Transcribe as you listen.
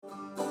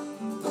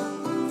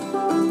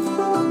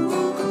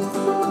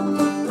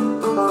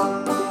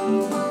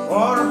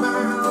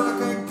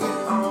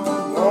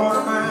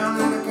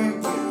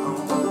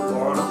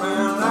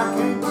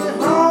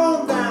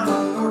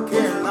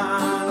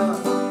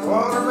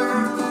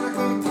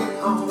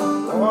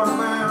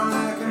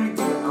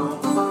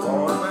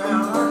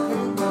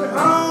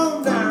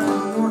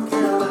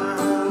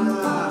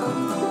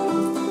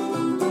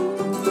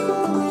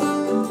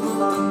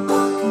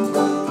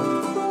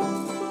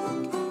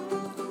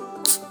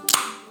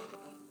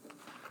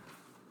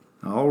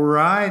All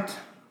right.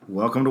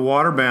 Welcome to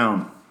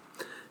Waterbound.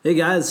 Hey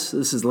guys,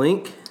 this is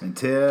Link. And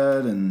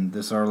Ted, and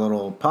this is our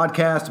little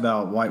podcast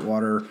about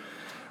whitewater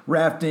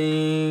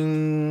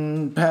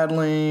rafting,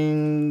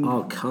 paddling,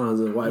 All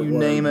kinds of you whitewater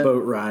name it.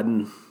 boat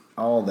riding.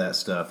 all that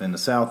stuff in the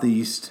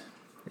Southeast.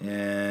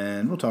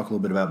 And we'll talk a little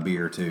bit about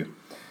beer too.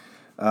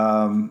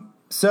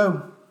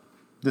 So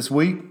this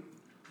week,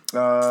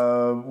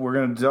 we're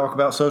going to talk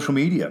about social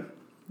media.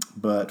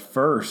 But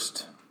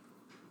first,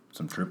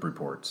 some trip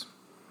reports.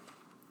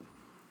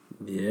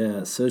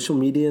 Yeah, social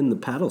media and the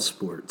paddle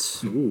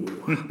sports. Ooh.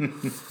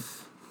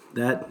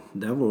 that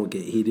won't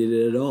get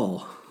heated at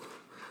all.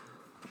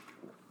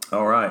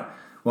 All right.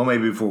 Well,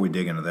 maybe before we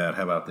dig into that,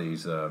 how about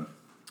these? Oh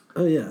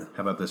yeah.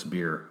 How about this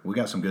beer? We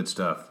got some good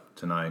stuff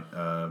tonight.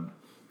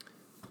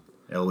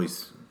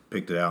 Eloise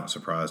picked it out and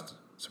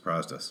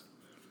surprised us.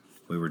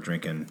 We were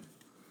drinking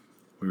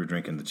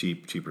the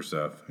cheaper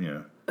stuff. You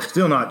know,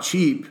 still not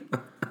cheap.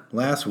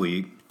 Last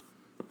week,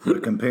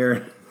 but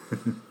compared,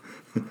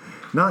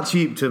 not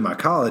cheap to my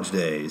college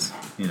days.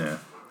 You know,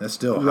 that's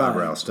still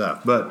highbrow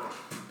stuff. But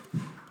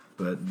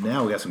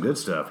now we got some good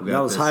stuff. We got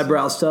That was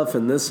highbrow stuff,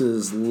 and this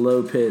is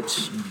low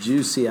pitch,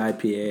 juicy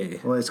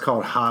IPA. Well, it's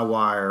called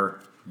Highwire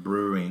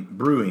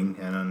Brewing,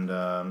 and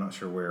I'm not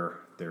sure where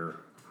they're.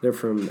 They're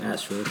from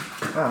Asheville.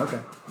 Oh,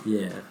 okay.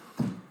 Yeah.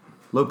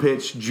 Low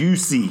pitch,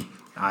 juicy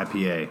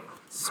IPA.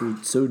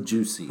 So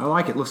juicy. I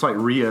like it. Looks like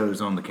Rio's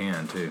on the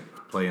can too.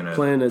 Playing a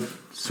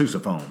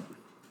sousaphone.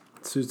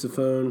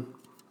 Sousaphone.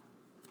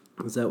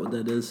 Is that what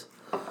that is?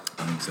 I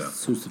think so.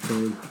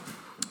 Sousaphone.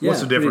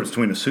 What's the difference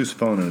between a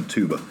sousaphone and a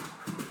tuba?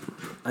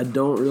 I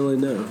don't really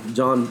know.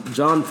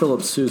 John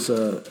Philip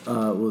Sousa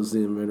was the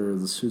inventor of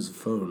the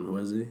sousaphone,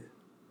 was he?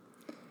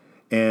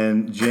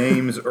 And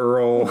James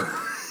Earl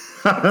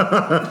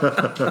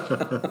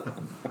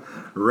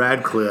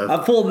Radcliffe. I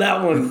pulled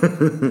that one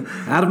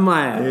out of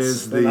my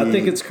ass. I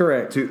think it's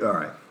correct. All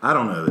right. I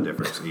don't know the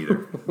difference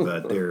either,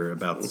 but they're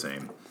about the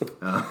same.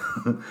 All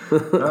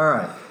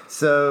right.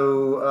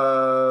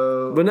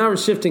 So. But now we're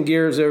shifting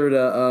gears over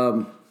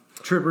to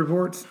trip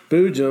reports?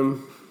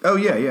 Boojum. Oh,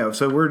 yeah.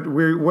 So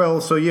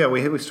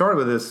we started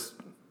with this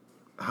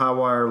high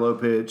wire, low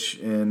pitch,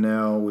 and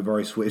now we've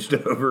already switched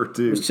over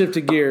to. We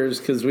shifted gears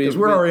because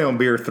we're already on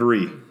beer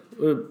 3.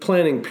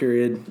 Planning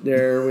period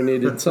there. We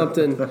needed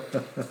something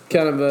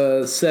kind of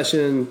a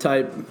session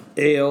type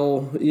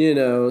ale,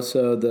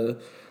 so the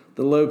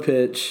low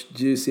pitch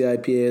juicy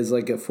IPA is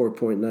like at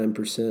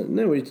 4.9%. And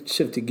then we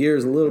shifted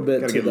gears a little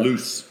bit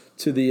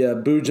to the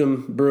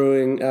Boojum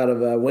Brewing out of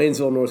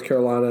Waynesville, North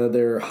Carolina.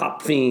 Their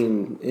Hop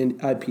Fiend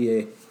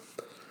IPA.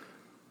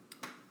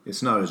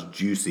 It's not as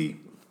juicy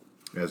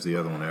as the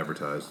other one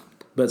advertised.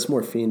 But it's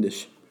more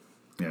fiendish.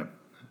 Yeah,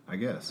 I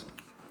guess.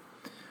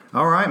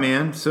 All right,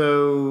 man.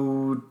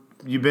 So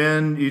you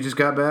just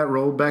got back,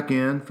 rolled back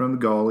in from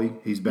the Gauley.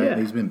 He's back. Yeah.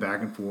 He's been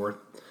back and forth.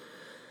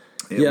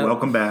 Yeah.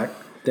 Welcome back.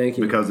 Thank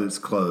you. Because it's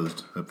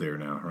closed up there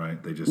now, right?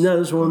 No,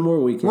 there's one more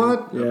weekend.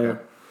 What? Yeah.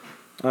 Okay.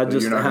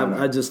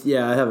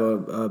 I have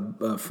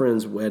a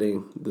friend's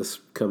wedding this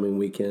coming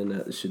weekend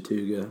at the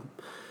Chattooga.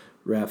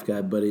 Raft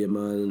guy, buddy of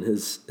mine,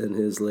 and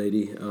his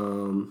lady.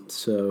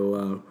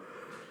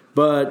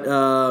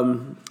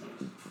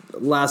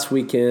 Last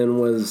weekend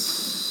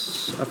was.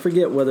 I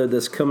forget whether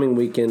this coming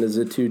weekend is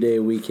a 2-day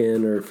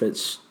weekend or if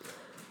it's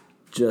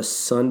just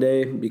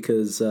Sunday,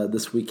 because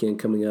this weekend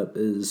coming up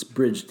is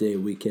Bridge Day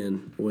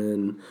weekend,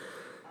 when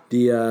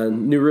the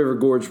New River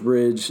Gorge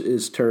Bridge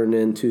is turned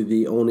into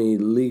the only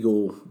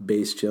legal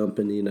base jump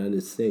in the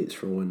United States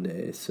for one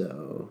day.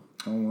 So,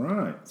 all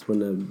right, it's when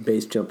the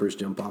base jumpers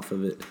jump off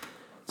of it.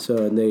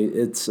 So,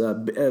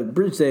 and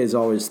Bridge Day is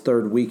always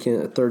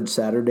third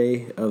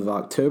Saturday of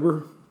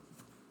October.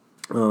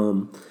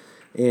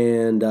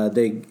 And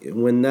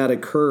when that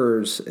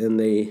occurs, and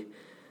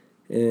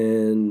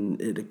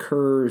it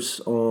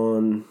occurs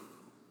on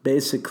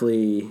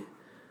basically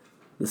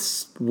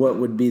what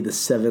would be the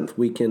 7th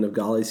weekend of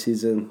Golly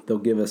season, they'll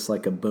give us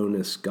like a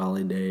bonus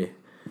Golly Day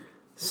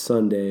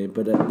Sunday,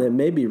 but they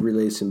may be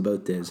releasing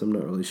both days. I'm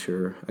not really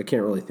sure. I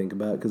can't really think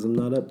about it because I'm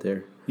not up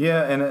there.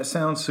 Yeah, and it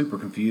sounds super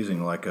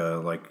confusing, like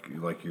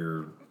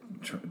you're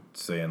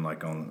saying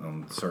like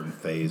on a certain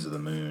phase of the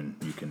moon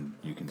you can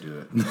do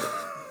it.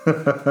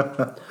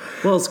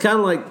 Well, it's kind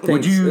of like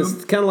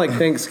it's kind of like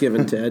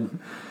Thanksgiving, Ted.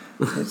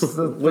 It's the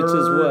third, which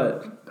is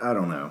what? I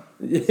don't know.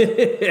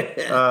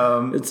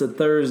 It's a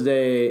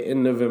Thursday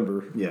in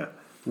November. Yeah.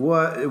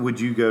 What would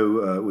you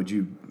go? Would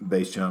you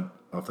base jump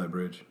off that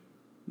bridge?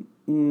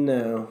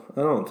 No,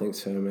 I don't think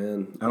so,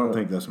 man. I don't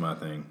think that's my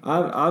thing.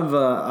 I've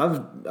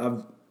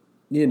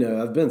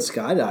been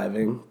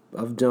skydiving.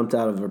 I've jumped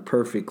out of a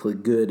perfectly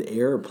good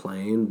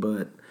airplane,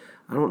 but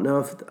I don't know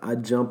if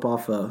I'd jump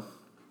off a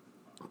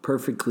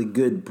perfectly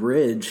good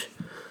bridge.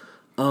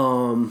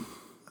 I've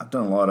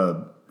done a lot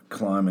of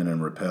climbing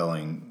and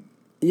rappelling.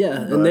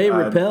 Yeah, and they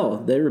rappel.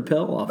 They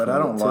rappel off. But I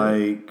don't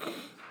like.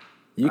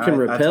 You can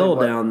rappel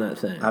down that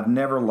thing. I've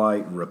never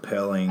liked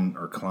rappelling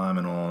or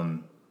climbing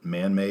on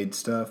man-made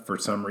stuff for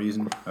some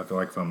reason. I feel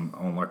like if I'm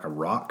on like a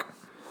rock,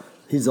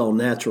 He's all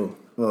natural.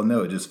 Well,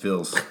 no, it just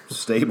feels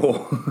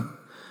stable.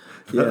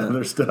 Yeah.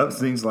 Other stuff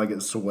seems like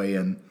it's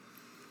swaying.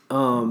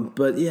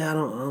 But yeah, I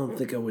don't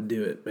think I would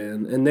do it,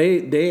 man. And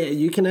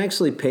you can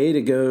actually pay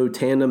to go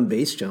tandem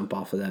base jump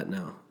off of that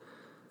now.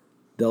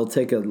 They'll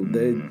take a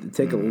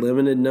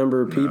limited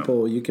number of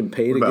people. You can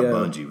pay What to about go.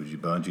 bungee? Would you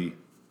bungee?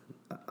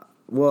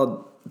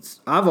 Well,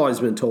 I've always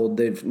been told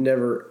they've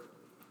never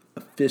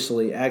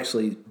officially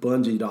actually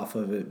bungeed off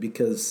of it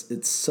because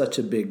it's such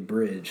a big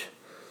bridge.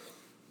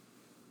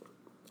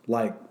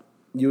 Like,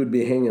 you would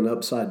be hanging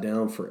upside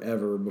down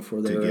forever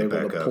before they were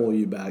able to pull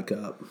you back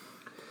up.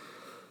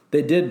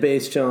 They did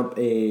base jump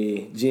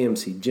a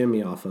GMC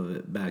Jimmy off of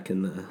it back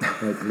in the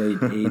late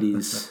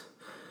 80s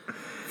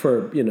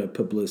for,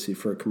 publicity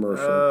for a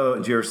commercial. Oh,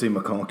 did you ever see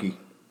McConkey?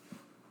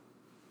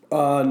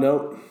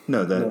 No.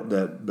 No,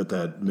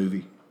 that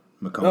movie,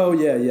 McConkey. Oh,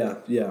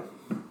 yeah.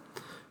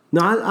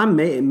 No, I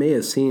may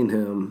have seen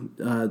him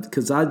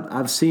because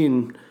I've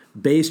seen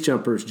base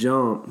jumpers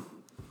jump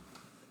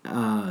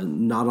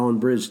not on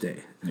Bridge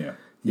Day. Yeah.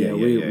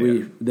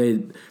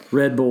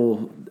 Red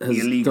Bull has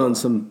Illegal. done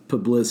some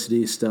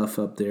publicity stuff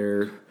up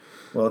there.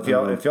 Well, if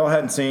y'all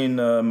hadn't seen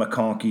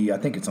McConkey, I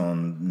think it's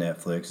on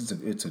Netflix.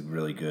 It's a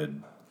really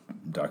good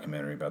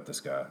documentary about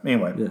this guy.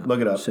 Anyway, look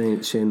it up. Shane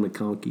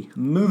McConkey.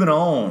 Moving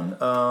on.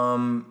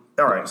 All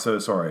right. So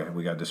sorry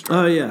we got distracted.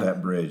 Oh yeah,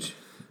 that bridge.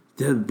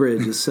 That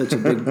bridge is such a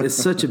big. It's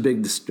such a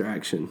big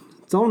distraction.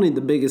 It's only the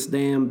biggest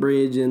damn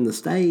bridge in the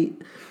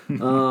state.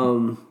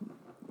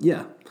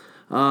 Yeah.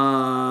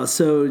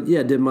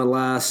 Did my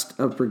last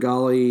Upper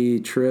Golly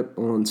trip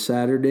on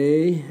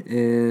Saturday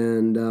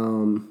and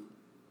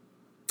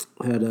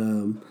had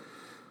a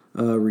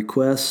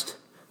request.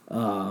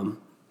 My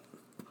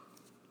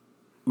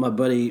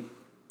buddy,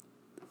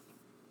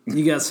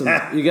 you got some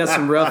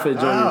roughage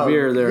on your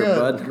beer there,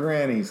 bud.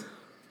 Grannies.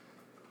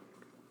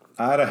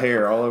 I had a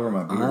hair all over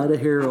my beer. I had a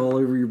hair all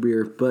over your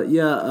beer, but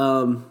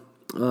yeah,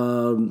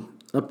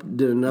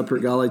 did an Upper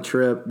Golly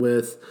trip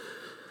with.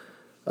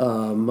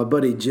 My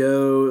buddy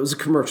Joe. It was a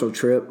commercial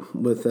trip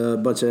with a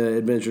bunch of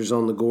Adventures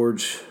on the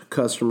Gorge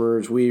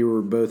customers. We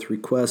were both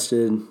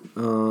requested,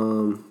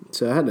 so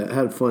I had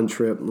a fun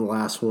trip. In the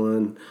last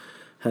one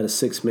had a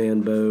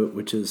 6-man boat,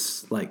 which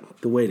is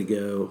like the way to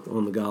go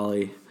on the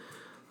Golly.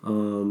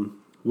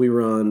 We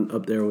run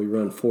up there. We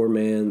run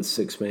 4-mans,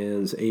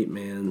 6-mans,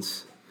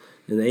 8-mans,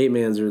 and the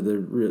 8-mans are the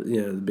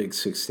big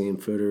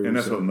 16-footers. And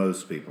that's what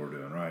most people are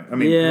doing, right? I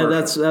mean, yeah,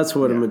 commercial. that's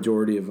what a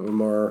majority of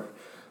them are,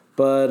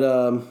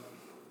 but.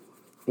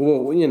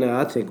 Well,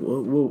 I think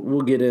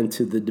we'll get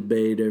into the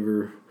debate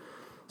over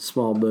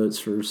small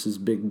boats versus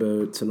big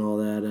boats and all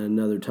that at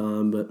another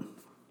time. But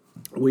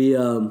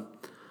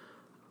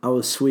I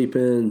was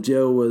sweeping.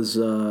 Joe was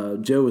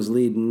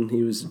leading.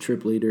 He was the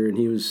trip leader, and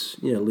he was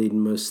leading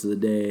most of the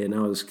day. And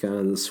I was kind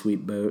of the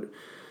sweep boat,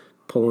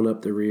 pulling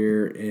up the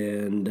rear.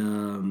 And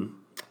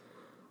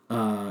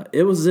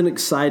it was an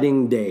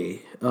exciting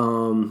day.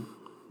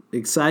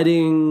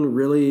 Exciting,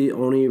 really,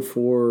 only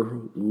for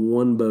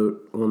one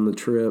boat on the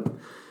trip,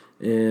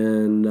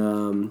 and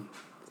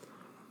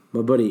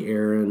my buddy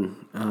Aaron,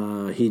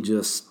 he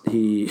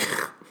drew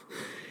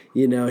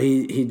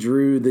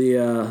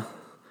the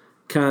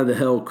kind of the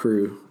hell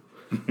crew.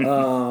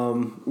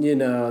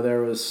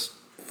 There was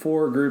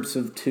 4 groups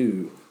of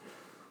 2,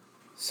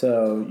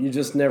 so you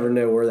just never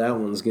know where that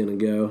one's gonna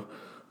go.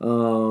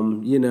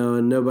 And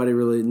none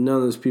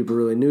of those people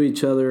really knew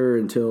each other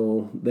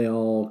until they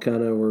all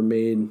kind of were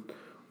made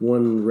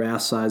one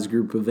RAS-sized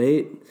group of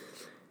 8.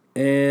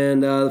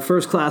 And the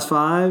first Class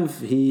 5,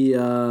 he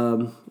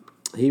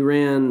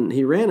ran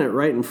it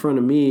right in front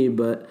of me,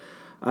 but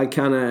I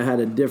kind of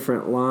had a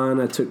different line.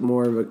 I took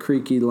more of a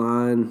creaky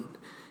line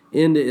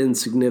into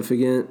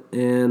Insignificant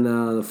and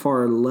the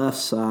far left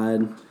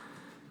side.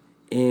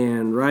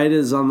 And right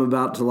as I'm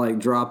about to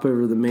drop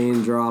over the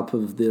main drop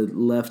of the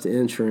left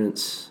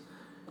entrance,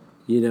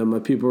 my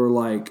people were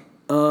like,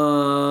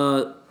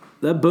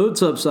 that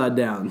boat's upside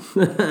down.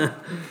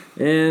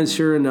 And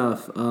sure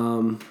enough,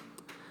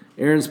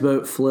 Aaron's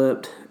boat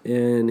flipped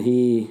and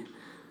he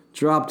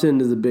dropped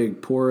into the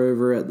big pour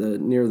over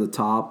near the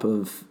top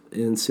of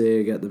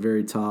Insig at the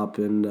very top.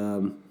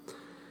 And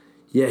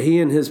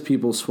he and his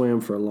people swam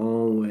for a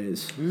long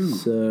ways. Ooh.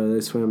 So they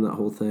swam that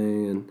whole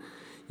thing, and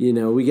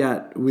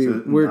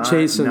we're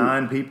chasing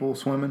 9 people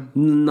swimming.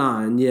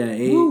 9, yeah,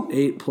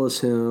 8 plus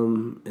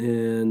him,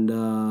 and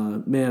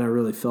man, I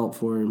really felt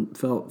for him.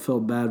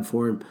 Felt bad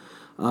for him.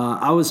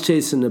 I was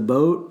chasing the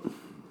boat,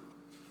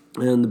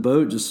 and the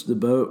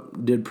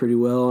boat did pretty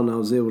well, and I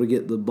was able to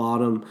get the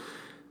bottom.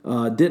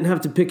 Didn't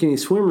have to pick any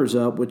swimmers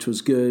up, which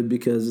was good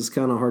because it's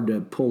kind of hard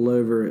to pull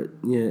over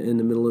in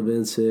the middle of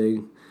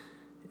Insig.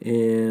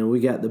 And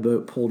we got the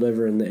boat pulled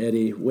over in the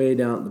eddy way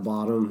down at the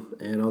bottom,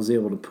 and I was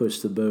able to push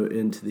the boat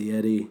into the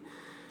eddy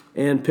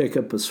and pick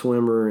up a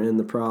swimmer in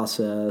the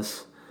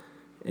process.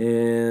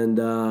 And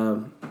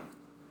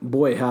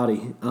boy,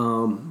 howdy,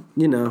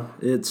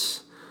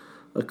 it's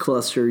a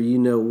cluster, you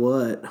know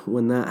what,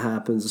 when that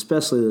happens,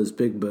 especially those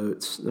big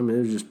boats. I mean,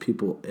 there's just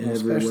people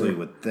everywhere. Especially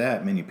with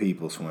that many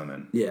people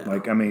swimming. Yeah.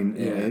 Like, I mean,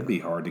 it'd be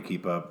hard to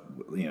keep up,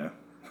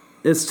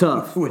 It's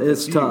tough.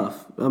 It's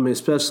tough. I mean,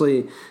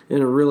 especially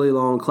in a really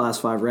long Class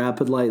 5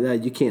 rapid like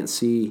that, you can't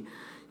see,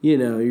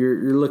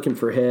 you're looking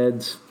for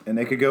heads. And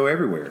they could go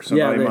everywhere.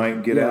 Somebody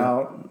might get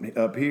out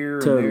up here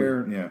and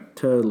there. Yeah.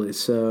 Totally.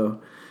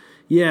 So,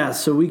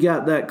 so we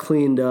got that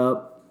cleaned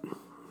up.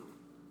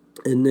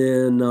 And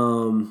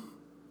then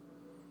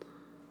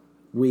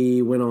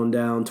we went on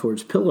down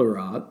towards Pillow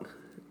Rock.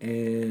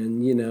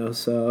 And,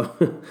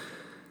 so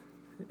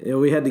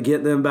we had to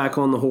get them back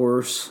on the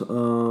horse.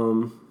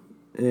 And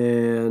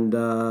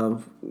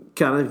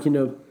kind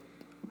of,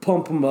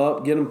 pump them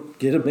up, get them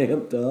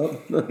amped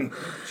up. Did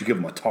you give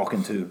them a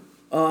talking to?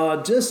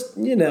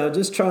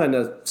 Just trying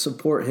to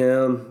support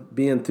him,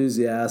 be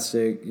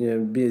enthusiastic,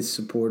 be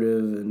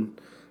supportive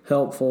and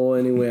helpful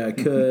any way I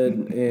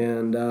could.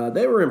 And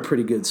they were in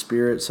pretty good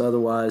spirits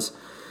otherwise.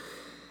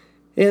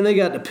 And they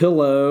got to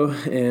Pillow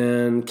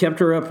and kept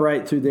her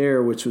upright through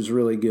there, which was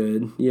really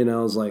good. I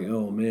was like,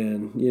 oh,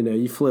 man,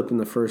 you flip in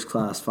the first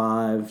Class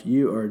 5,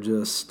 you are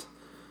just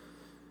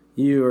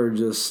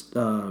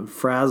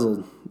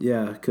frazzled,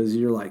 because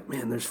you're like,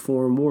 man, there's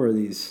 4 more of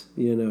these,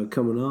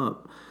 coming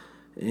up.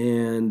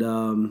 And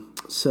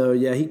so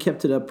he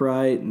kept it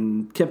upright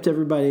and kept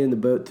everybody in the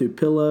boat through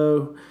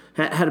Pillow.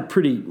 Had a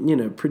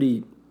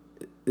pretty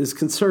as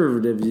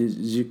conservative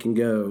as you can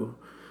go,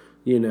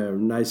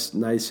 nice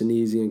and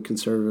easy and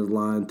conservative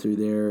line through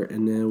there.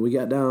 And then we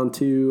got down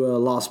to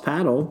Lost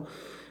Paddle,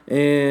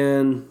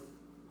 and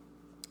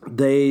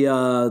they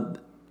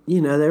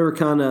were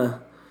kind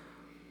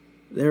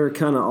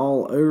of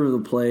all over the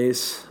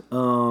place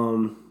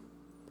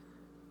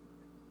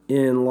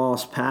in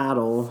Lost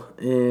Paddle,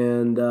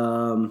 and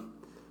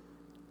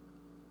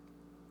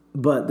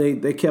but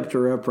they kept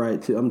her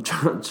upright too.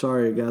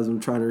 Sorry guys, I'm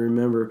trying to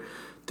remember.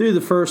 Through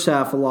the first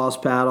half of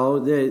Lost Paddle,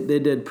 they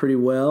did pretty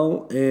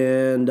well,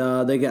 and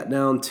they got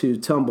down to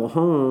Tumble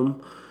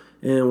Home,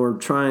 and were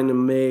trying to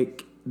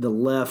make the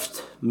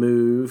left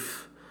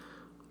move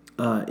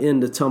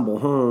into Tumble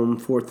Home,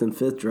 4th and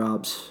 5th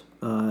drops.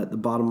 At the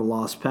bottom of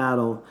Lost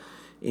Paddle,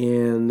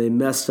 and they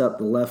messed up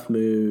the left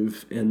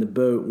move, and the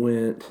boat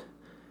went,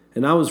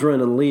 and I was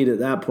running lead at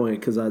that point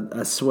because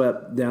I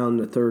swept down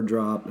the 3rd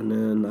drop, and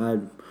then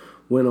I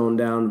went on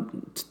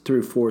down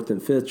through 4th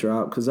and 5th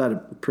drop because I had a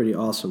pretty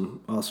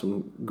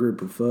awesome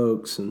group of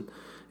folks and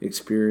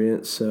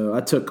experience. So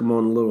I took them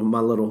on my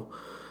little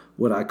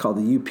what I call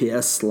the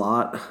UPS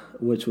slot,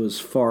 which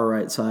was far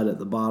right side at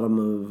the bottom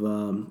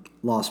of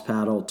Lost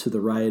Paddle, to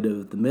the right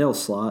of the mail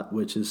slot,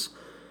 which is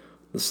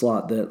the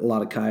slot that a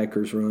lot of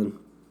kayakers run.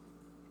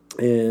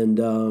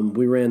 And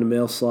we ran the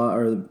mail slot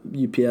or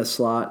the UPS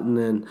slot, and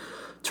then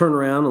turn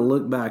around and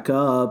look back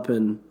up,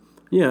 and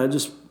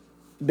just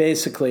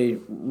basically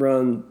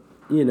run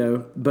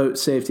boat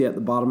safety at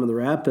the bottom of the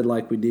rapid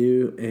like we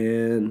do.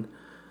 And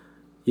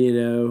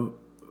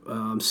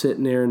I'm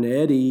sitting there in the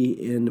eddy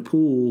in the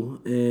pool,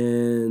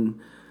 and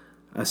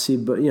I see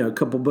a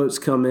couple boats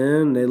come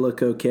in, they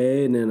look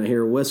okay, and then I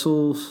hear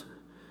whistles,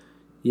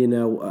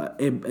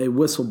 a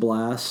whistle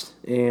blast,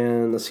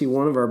 and I see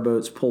one of our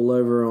boats pull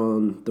over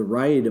on the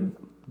right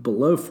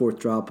below 4th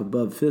drop,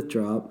 above 5th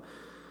drop,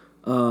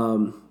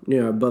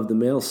 above the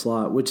mail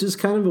slot, which is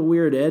kind of a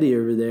weird eddy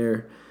over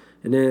there.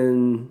 And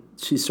then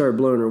she started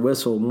blowing her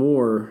whistle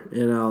more,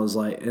 and I was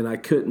like, and I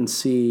couldn't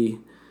see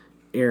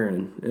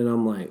Aaron, and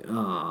I'm like,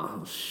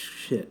 oh,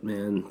 shit,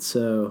 man.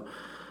 So,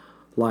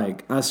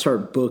 I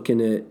start booking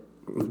it,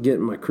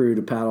 getting my crew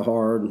to paddle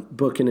hard,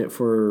 booking it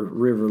for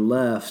river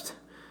left,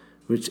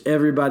 which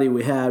everybody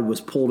we had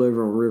was pulled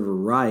over on river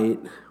right,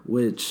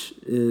 which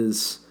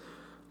is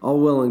all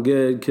well and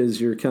good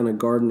because you're kind of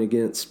guarding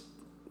against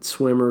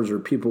swimmers or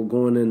people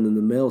going into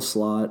the mail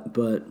slot.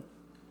 But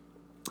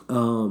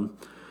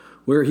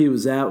where he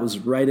was at was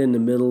right in the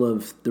middle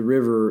of the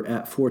river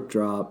at 4th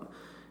drop,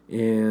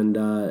 and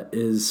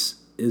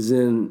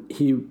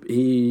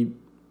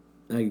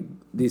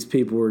these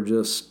people were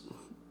just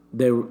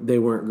they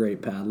weren't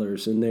great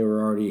paddlers, and they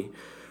were already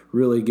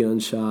really gun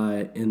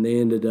shy, and they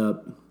ended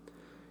up.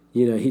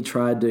 He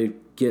tried to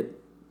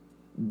get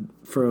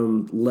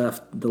from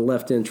the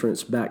left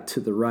entrance back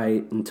to the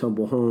right and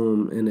tumble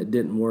home, and it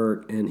didn't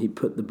work, and he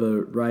put the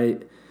boat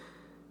right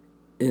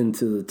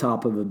into the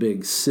top of a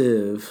big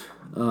sieve.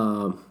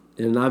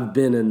 And I've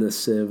been in this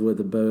sieve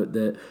with a boat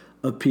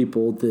of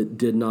people that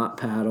did not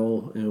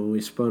paddle, and we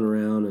spun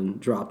around and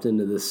dropped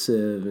into this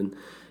sieve, and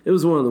it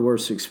was one of the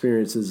worst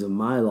experiences of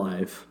my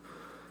life.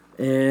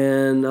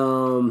 And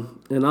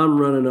I'm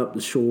running up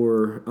the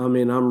shore. I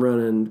mean,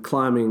 I'm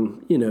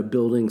climbing,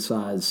 building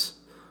size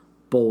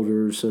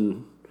boulders,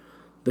 and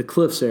the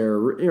cliffs there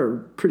are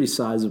pretty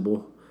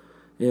sizable.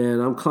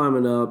 And I'm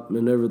climbing up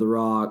and over the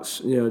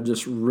rocks,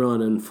 just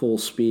running full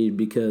speed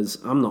because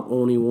I'm the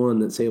only one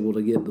that's able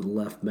to get to the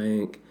left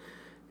bank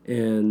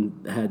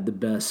and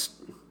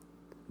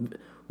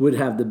would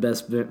have the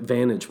best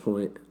vantage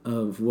point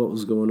of what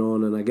was going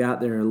on. And I got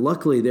there, and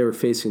luckily they were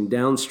facing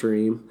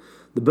downstream,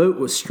 The boat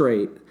was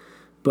straight,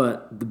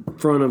 but the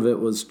front of it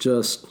was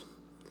just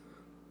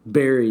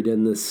buried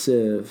in this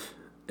sieve.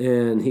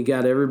 And he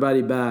got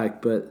everybody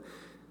back, but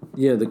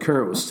the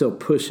current was still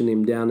pushing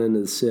him down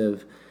into the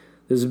sieve.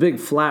 There's a big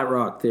flat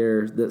rock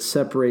there that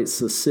separates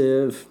the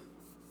sieve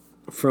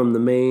from the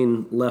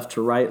main left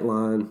to right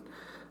line,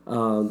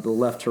 the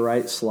left to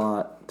right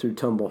slot through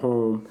Tumble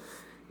Home.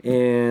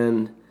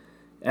 And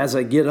as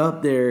I get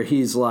up there,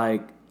 he's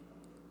like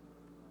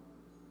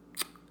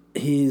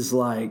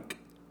trying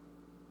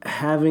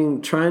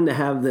to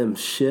have them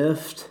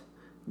shift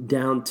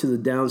down to the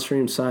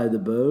downstream side of the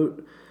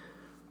boat.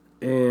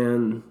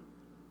 And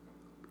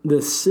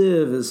the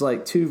sieve is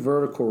like two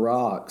vertical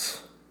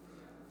rocks,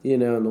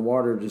 and the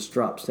water just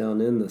drops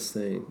down in this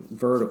thing,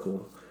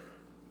 vertical.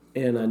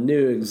 And I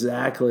knew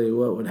exactly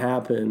what would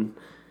happen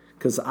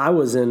because I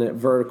was in it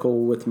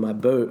vertical with my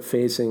boat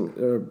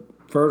facing,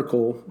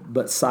 vertical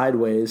but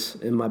sideways,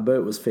 and my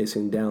boat was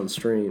facing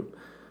downstream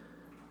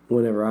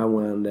whenever I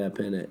wound up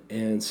in it.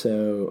 And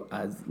so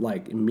I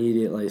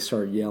immediately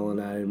started yelling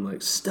at him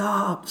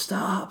stop,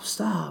 stop,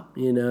 stop,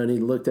 and he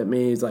looked at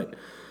me, he's like,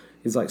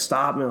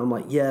 stop. And I'm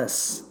like,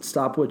 yes,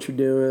 stop what you're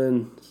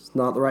doing. It's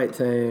not the right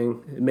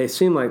thing. It may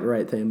seem like the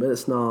right thing, but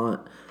it's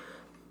not.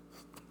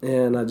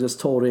 And I just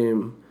told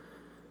him,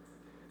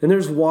 and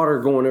there's water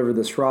going over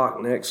this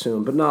rock next to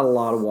him, but not a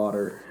lot of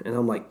water. And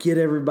I'm like, get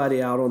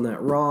everybody out on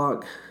that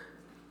rock.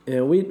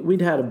 And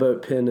we'd had a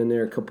boat pinned in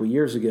there a couple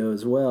years ago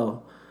as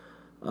well,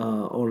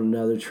 on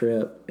another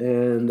trip.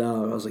 And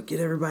I was like, get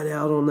everybody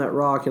out on that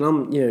rock. And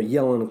I'm,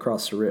 yelling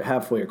across the river,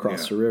 halfway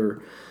across the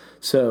river.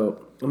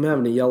 So I'm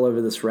having to yell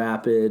over this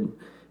rapid.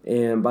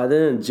 And by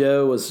then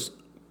Joe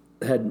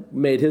had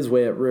made his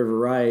way up River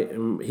Right,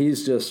 and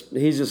he's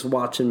just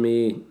watching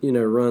me,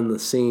 run the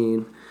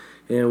scene.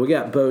 And we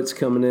got boats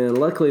coming in.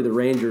 Luckily, the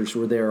Rangers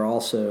were there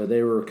also.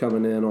 They were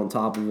coming in on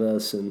top of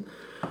us. And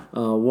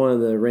one of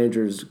the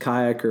Rangers,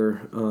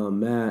 kayaker,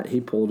 Matt, he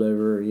pulled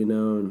over,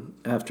 and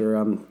after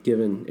I'm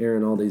giving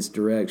Aaron all these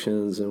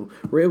directions. And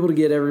we're able to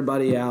get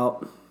everybody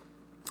out.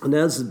 And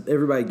as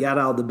everybody got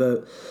out of the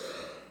boat,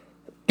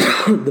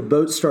 the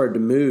boat started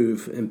to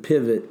move and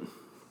pivot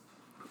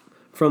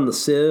from the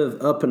sieve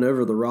up and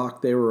over the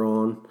rock they were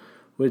on,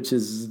 which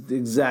is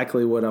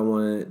exactly what I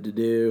wanted it to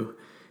do.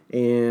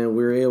 And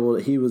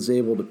he was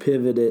able to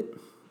pivot it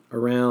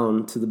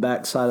around to the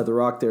back side of the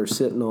rock they were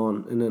sitting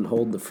on and then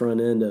hold the front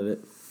end of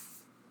it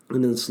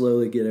and then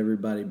slowly get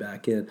everybody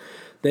back in.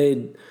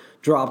 They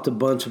dropped a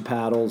bunch of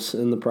paddles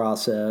in the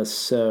process,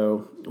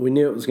 so we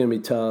knew it was going to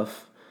be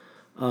tough.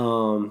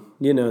 And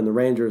the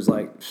Rangers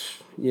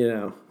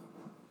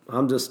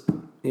I'm just,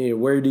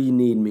 where do you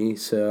need me?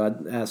 So I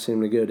asked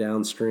him to go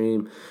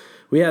downstream.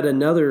 We had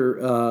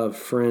another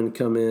friend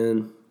come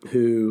in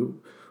who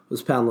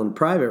was paddling a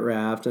private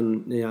raft,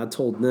 and I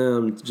told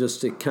them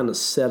just to kind of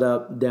set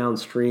up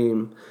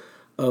downstream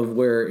of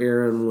where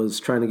Aaron was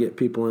trying to get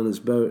people in his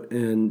boat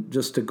and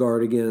just to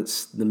guard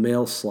against the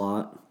male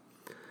slot.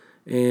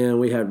 And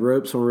we had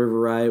ropes on River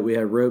Right. We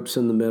had ropes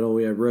in the middle.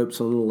 We had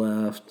ropes on the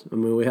left. I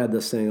mean, we had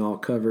this thing all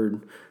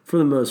covered for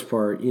the most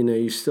part.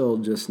 You still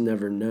just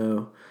never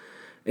know.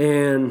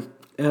 And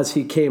as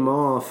he came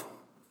off,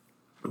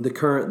 the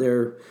current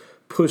there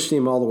pushed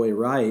him all the way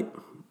right,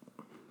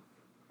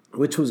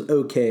 which was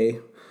okay,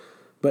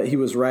 but he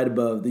was right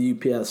above the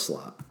UPS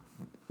slot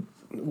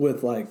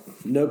with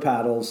no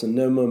paddles and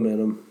no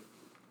momentum.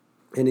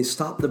 And he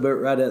stopped the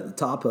boat right at the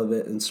top of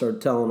it and started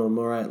telling them,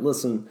 all right,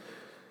 listen,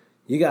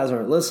 you guys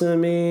aren't listening to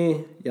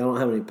me. Y'all don't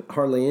have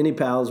hardly any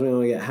paddles. We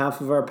only get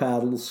half of our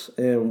paddles,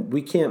 and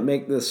we can't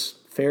make this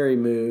ferry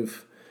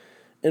move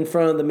in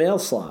front of the male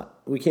slot.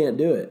 We can't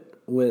do it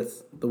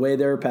with the way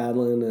they were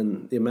paddling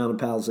and the amount of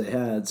paddles they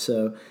had.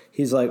 So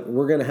he's like,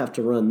 we're going to have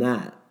to run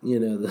that,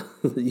 the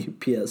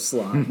UPS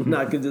slot. I'm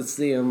not going to just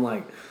see him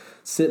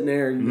sitting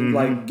there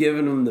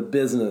giving them the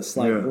business.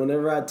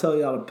 Whenever I tell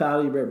y'all to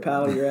paddle, you better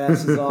paddle your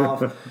asses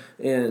off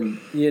and,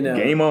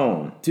 game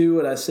on. Do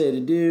what I say to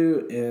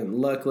do. And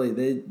luckily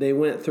they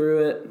went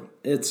through it.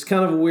 It's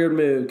kind of a weird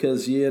move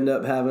because you end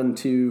up having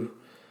to,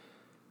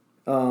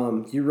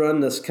 you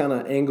run this kind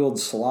of angled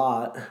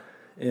slot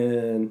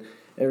and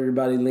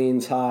everybody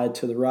leans high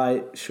to the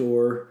right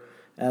shore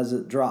as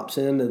it drops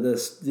into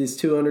these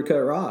two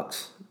undercut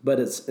rocks. But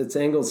it's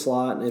angled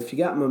slot, and if you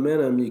got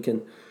momentum, you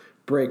can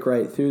break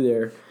right through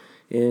there.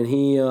 And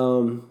he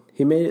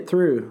made it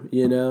through,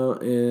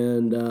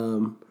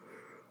 and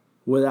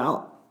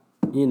without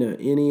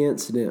any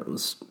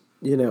incident.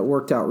 It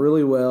worked out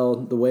really well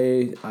the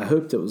way I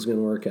hoped it was going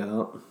to work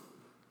out.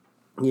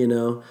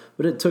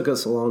 But it took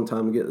us a long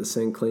time to get this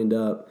thing cleaned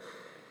up.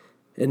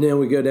 And then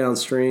we go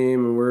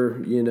downstream, and we're,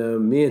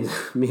 me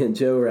and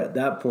Joe are at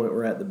that point,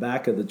 we're at the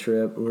back of the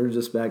trip, and we're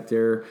just back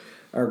there.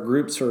 Our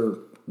groups are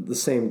the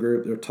same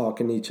group. They're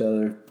talking to each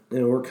other.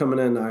 And we're coming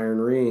in Iron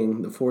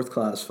Ring, the 4th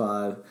Class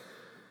 5.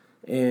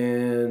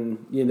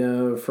 And,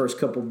 first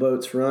couple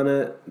boats run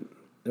it.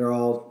 They're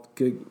all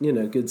good,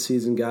 good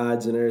seasoned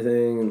guides and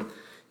everything. And,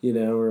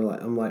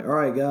 I'm like, all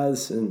right,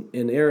 guys. And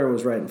Aaron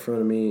was right in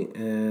front of me,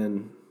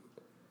 and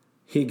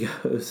he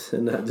goes,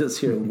 and I just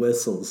hear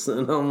whistles,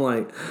 and I'm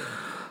like,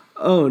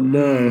 oh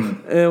no.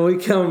 And we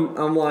come,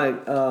 I'm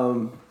like,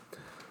 all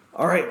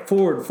right,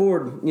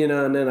 forward,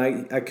 and then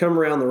I come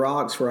around the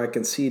rocks where I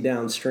can see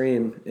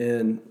downstream,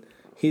 and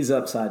he's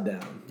upside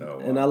down. Oh, wow.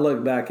 And I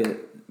look back at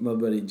my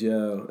buddy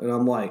Joe, and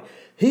I'm like,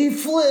 he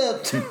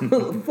flipped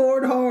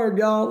forward hard,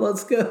 y'all.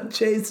 Let's go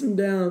chase him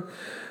down.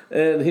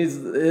 And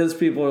his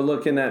people are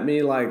looking at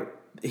me like,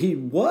 he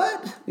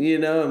what?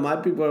 And my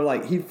people are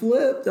like, he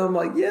flipped. I'm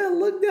like, yeah,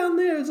 look down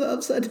there. It's an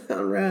upside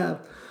down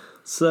raft.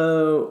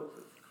 So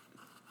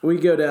we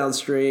go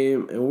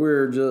downstream, and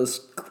we're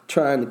just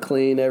trying to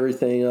clean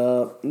everything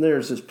up. And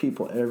there's just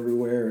people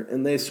everywhere.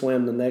 And they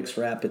swim the next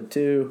rapid,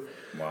 too.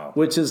 Wow.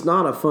 Which is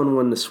not a fun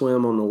one to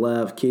swim on the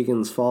left,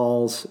 Keegan's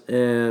Falls.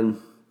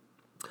 And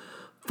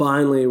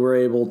finally, we're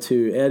able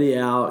to eddy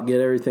out,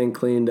 get everything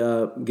cleaned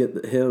up,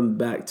 get him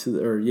back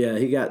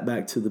he got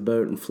back to the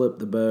boat and flipped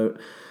the boat.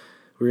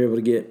 We were able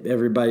to get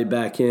everybody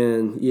back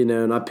in,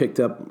 and I picked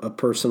up a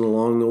person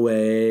along the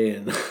way,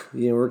 and,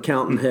 we're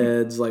counting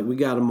heads, like we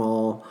got them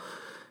all,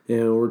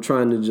 and we're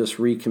trying to just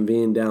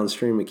reconvene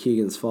downstream at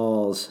Keegan's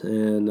Falls,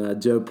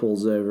 and Joe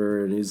pulls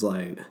over, and he's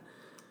like,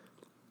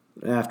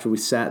 after we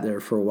sat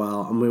there for a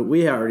while, I mean,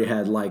 we already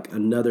had like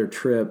another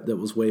trip that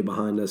was way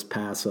behind us,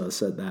 past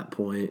us at that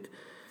point,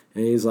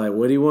 and he's like,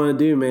 what do you want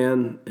to do,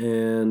 man?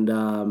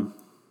 And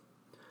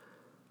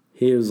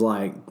he was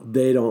like,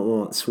 they don't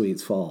want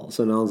Sweets Falls.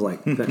 And I was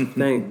like,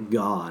 thank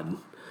God.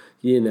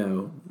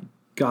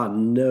 God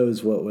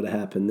knows what would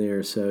happen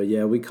there. So,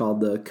 yeah, we called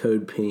the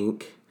code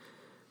pink.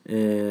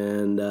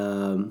 And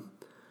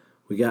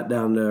we got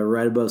down to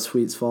right above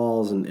Sweets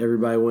Falls, and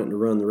everybody went to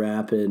run the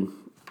rapid.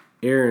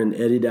 Aaron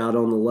eddied out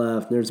on the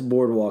left. There's a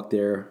boardwalk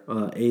there.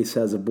 Ace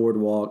has a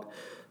boardwalk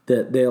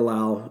that they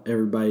allow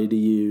everybody to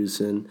use.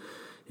 And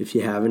if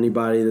you have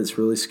anybody that's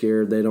really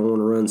scared, they don't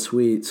want to run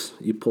Sweets,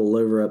 you pull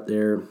over up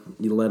there,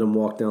 you let them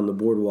walk down the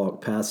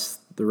boardwalk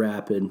past the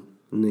rapid,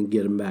 and then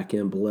get them back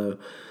in below.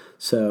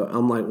 So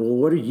I'm like, well,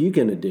 what are you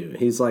going to do?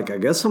 He's like, I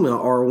guess I'm going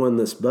to R1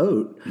 this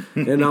boat.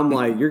 And I'm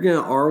like, you're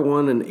going to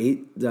R1 an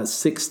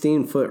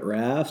 16-foot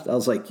raft? I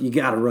was like, you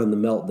got to run the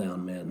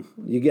meltdown, man.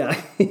 You got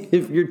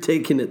if you're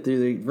taking it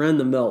through, run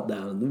the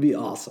meltdown. It'd be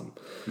awesome.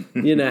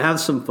 Have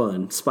some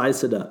fun,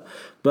 spice it up.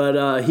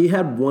 But he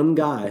had one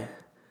guy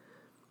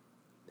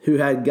who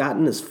had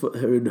gotten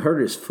who had hurt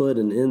his foot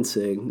in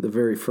NSIG, the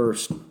very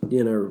first,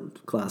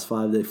 Class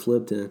 5 they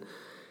flipped in.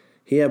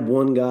 He had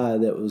one guy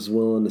that was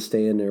willing to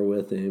stay in there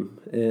with him.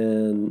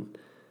 And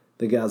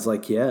the guy's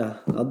like, yeah,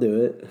 I'll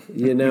do it.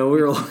 We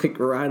were like,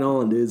 right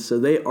on, dude. So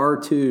they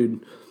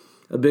R2'd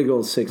a big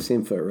old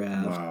 16-foot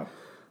raft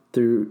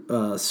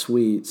through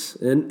Sweets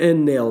and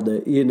nailed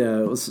it. It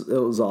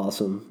was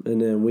awesome.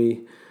 And then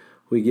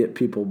we get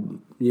people,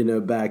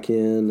 back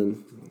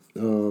in,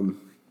 and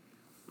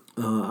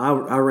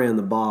I ran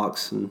the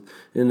box and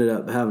ended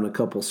up having a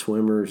couple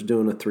swimmers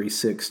doing a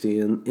 360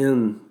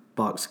 in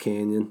Box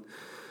Canyon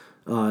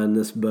in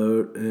this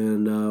boat,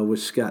 and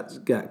which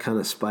got kind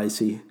of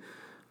spicy,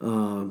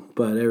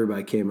 but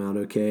everybody came out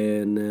okay.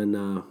 And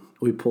then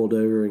we pulled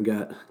over and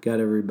got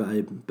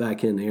everybody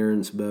back in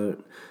Aaron's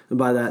boat. And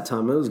by that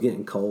time, it was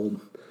getting cold.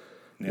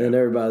 Yeah. And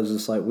everybody was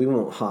just like, we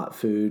want hot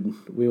food.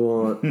 We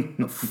want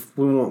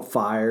we want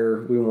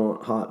fire. We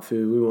want hot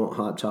food. We want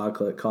hot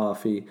chocolate,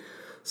 coffee.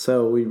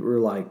 So we were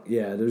like,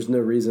 yeah, there's no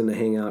reason to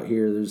hang out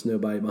here. There's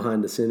nobody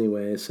behind us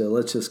anyway. So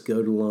let's just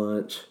go to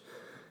lunch,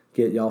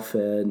 get y'all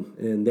fed.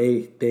 And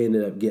they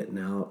ended up getting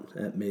out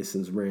at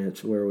Mason's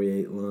Ranch where we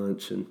ate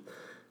lunch. And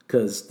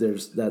because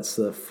that's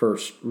the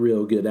first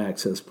real good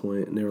access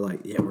point. And they were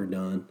like, yeah, we're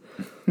done.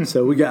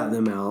 So we got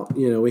them out.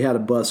 We had a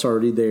bus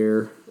already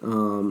there.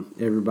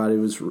 Everybody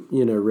was,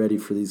 ready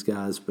for these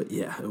guys. But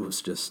yeah, it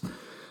was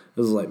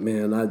like,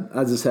 man,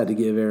 I just had to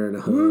give Aaron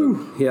a hug.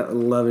 Woo. Yeah, I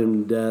love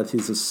him to death.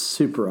 He's a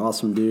super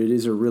awesome dude.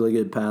 He's a really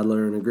good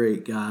paddler and a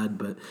great guide.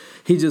 But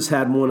he just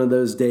had one of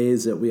those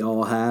days that we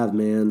all have,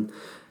 man,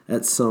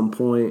 at some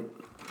point.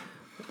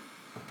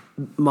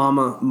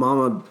 Mama,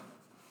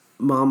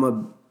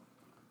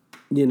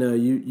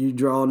 you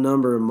draw a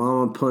number and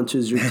Mama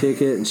punches your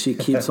ticket and she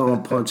keeps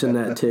on punching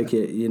that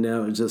ticket.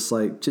 It's just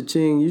like,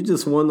 cha-ching, you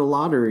just won the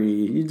lottery.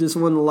 You just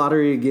won the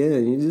lottery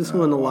again. You just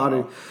won the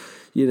lottery.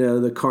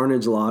 The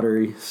Carnage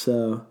lottery.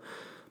 So,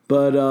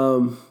 but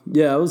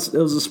yeah, it was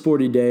a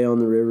sporty day on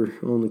the river,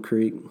 on the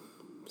creek.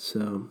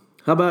 So,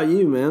 how about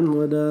you, man?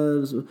 What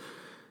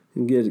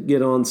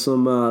get on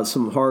some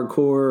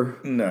hardcore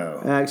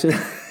action?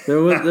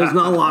 There's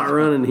not a lot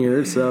running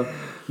here, so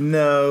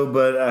no.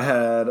 But I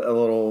had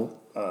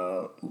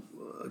a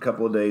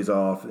couple of days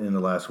off in the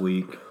last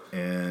week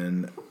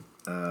and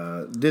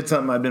did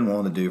something I've been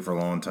wanting to do for a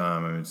long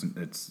time. I mean,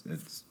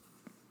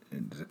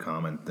 it's a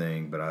common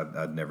thing, but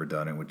I'd never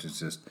done it, which is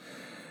just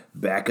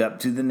back up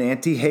to the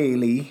Nancy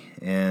Haley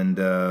and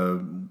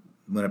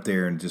went up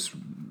there and just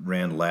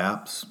ran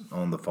laps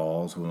on the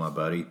falls with my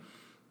buddy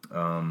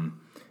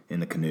in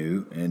the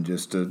canoe, and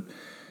just to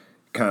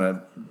kind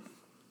of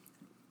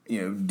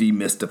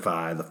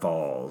demystify the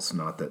falls.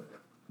 Not that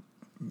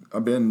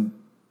I've been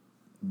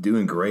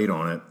doing great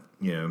on it.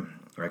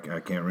 I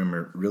can't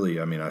remember really.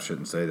 I mean, I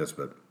shouldn't say this,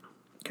 but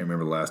I can't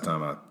remember the last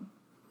time I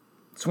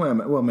swam.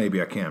 Well,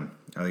 maybe I can.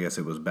 I guess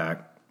it was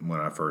back when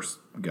I first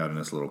got in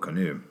this little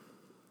canoe,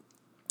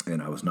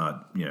 and I was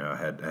not. I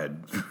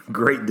had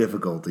great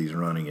difficulties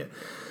running it.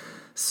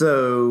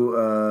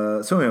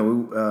 So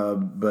anyway,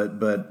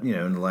 but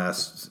in the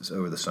last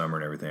over the summer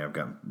and everything, I've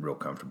gotten real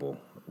comfortable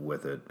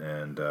with it,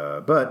 and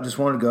but just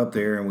wanted to go up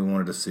there, and we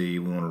wanted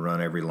to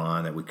run every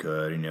line that we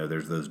could.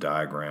 There's those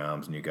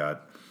diagrams, and you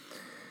got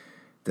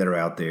that are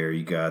out there.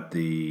 You got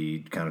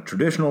the kind of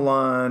traditional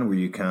line where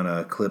you kind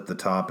of clip the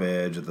top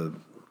edge of the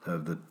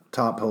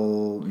top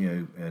hole,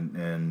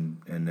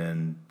 and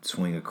then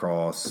swing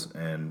across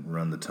and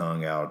run the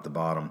tongue out at the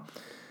bottom.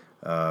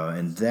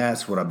 And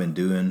that's what I've been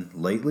doing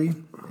lately,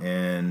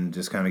 and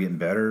just kind of getting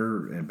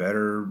better and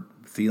better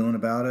feeling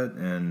about it.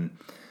 And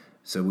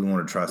so we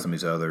want to try some of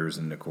these others.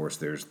 And of course,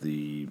 there's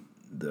the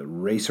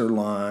racer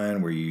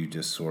line where you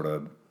just sort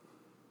of,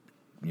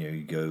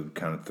 you go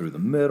kind of through the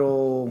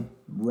middle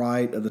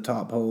right of the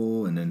top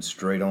hole and then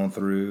straight on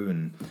through.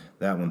 And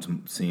that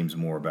one seems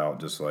more about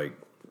just like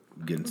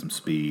getting some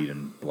speed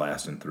and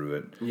blasting through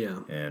it. Yeah.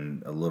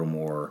 And a little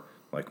more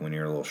like when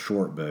you're in a little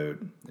short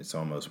boat, it's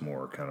almost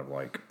more kind of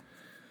like,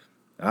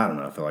 I don't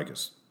know. I feel like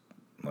it's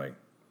like,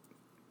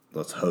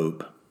 let's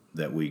hope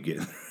that we get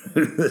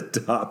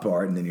the top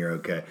part and then you're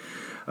okay.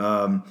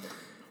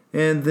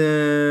 And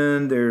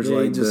then there's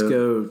you just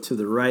go to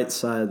the right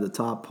side of the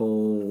top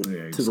hole,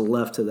 to the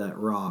left of that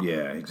rock.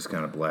 Yeah, you just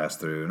kind of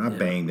blast through. And I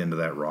banged into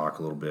that rock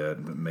a little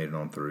bit, but made it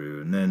on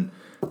through. And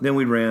then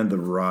we ran the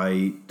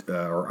right,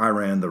 or I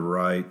ran the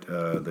right,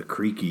 the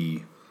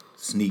creaky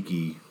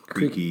line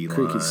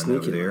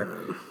over there.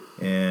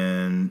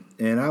 And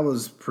I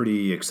was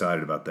pretty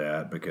excited about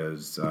that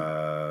because,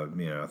 I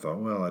thought,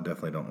 well, I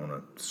definitely don't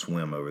want to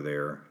swim over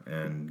there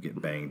and get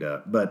banged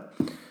up. But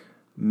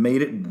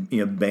made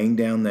it, banged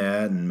down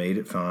that and made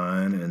it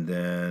fine. And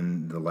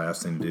then the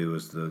last thing to do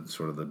was the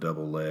sort of the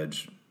double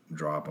ledge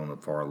drop on the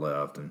far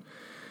left and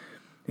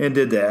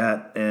did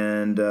that.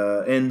 And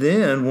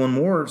then one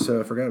more. So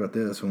I forgot about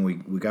this. When we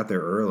got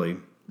there early,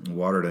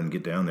 water didn't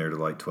get down there to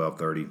like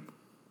 12:30.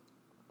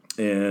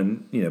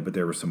 And, but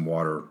there was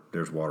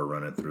there's water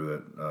running through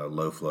it,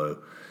 low flow.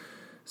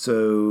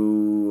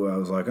 So I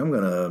was like, I'm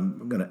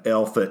going to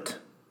elf it.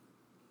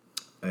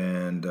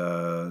 And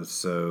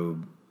so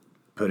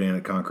put in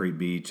a concrete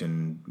beach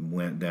and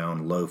went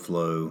down low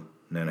flow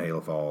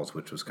Nantahala Falls,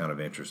 which was kind of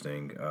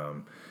interesting.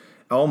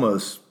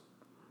 Almost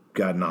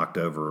got knocked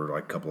over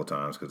like a couple of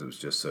times because it was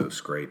just so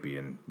scrapey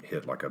and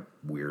hit like a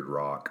weird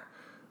rock.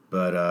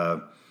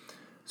 But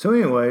so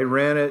anyway,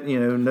 ran it,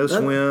 no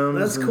swims.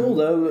 That's cool,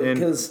 though,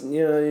 because,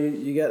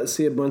 you got to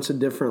see a bunch of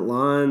different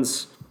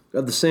lines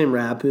of the same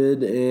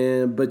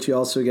rapid, but you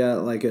also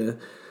got like a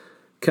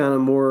kind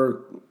of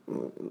more,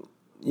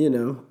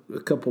 a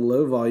couple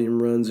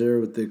low-volume runs there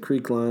with the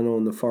creek line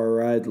on the far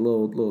right, the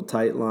little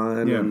tight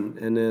line,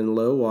 and then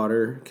low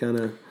water kind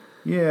of.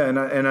 Yeah,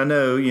 and I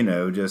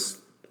know,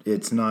 just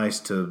it's nice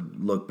to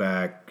look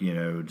back,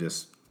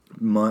 just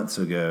months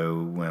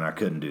ago when I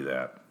couldn't do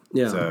that.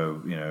 Yeah.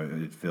 So,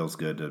 it feels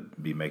good to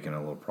be making a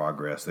little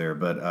progress there.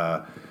 But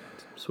had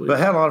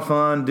a lot of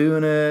fun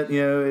doing it.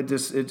 It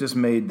just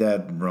made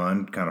that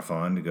run kind of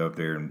fun to go up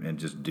there and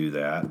just do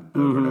that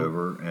over and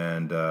over.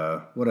 And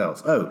what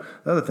else? Oh,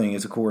 the other thing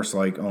is, of course,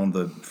 like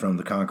from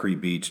the concrete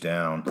beach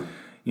down,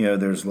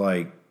 there's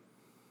like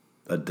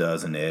a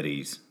dozen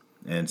eddies.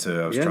 And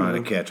so I was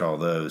trying to catch all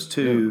those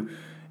too. Yeah.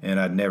 And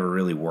I'd never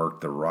really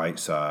worked the right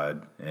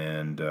side.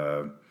 And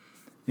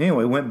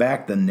anyway, went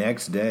back the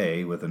next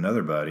day with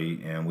another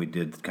buddy, and we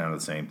did kind of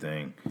the same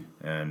thing,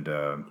 and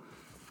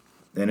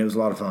it was a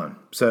lot of fun.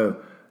 So,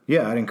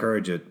 yeah, I'd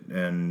encourage it.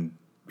 And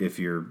if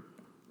you're,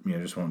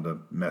 just wanting to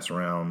mess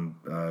around,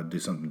 do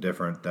something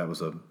different, that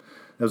was a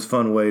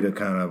fun way to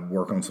kind of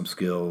work on some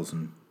skills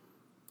and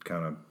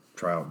kind of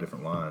try out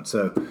different lines.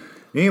 So,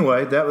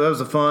 anyway, that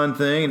was a fun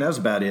thing, and that was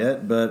about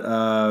it. But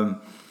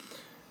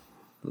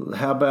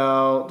how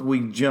about we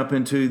jump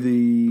into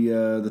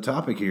the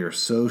topic here,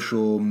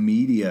 social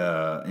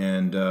media,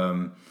 and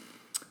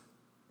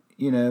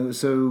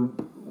so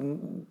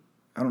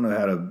I don't know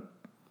how to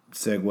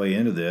segue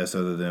into this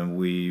other than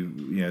we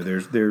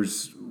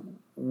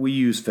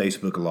use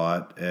Facebook a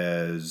lot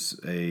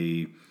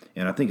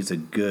and I think it's a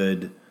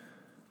good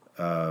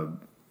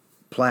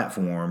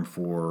platform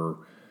for.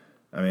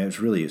 I mean,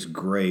 it's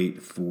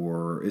great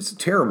for. It's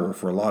terrible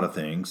for a lot of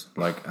things,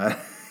 like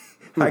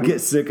I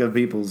get sick of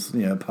people's,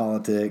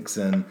 politics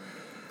and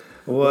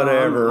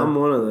whatever. Well, I'm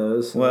one of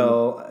those.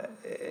 Well,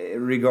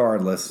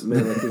 regardless.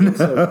 Man, I think I'm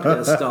so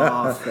pissed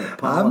off at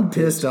politics. I'm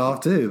pissed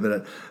off too,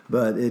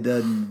 but it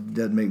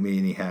doesn't make me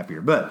any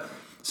happier. But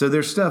so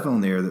there's stuff on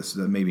there that's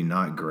maybe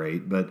not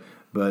great, but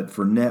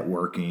for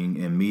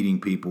networking and meeting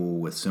people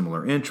with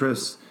similar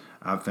interests,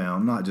 I've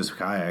found not just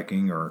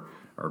kayaking or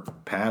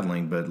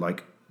paddling, but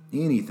like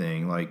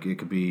anything. Like it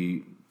could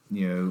be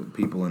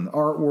people in the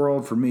art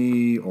world for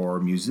me, or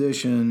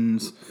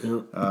musicians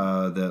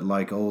that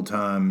like old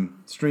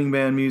time string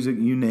band music.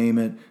 You name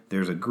it.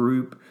 There's a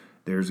group.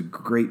 There's a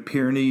Great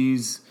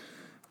Pyrenees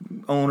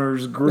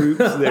owners groups.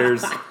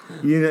 There's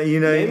you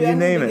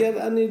name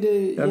it. I need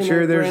to. I'm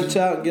sure there's branch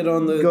out and get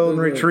on the golden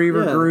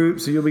retriever group,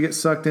 so you'll get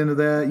sucked into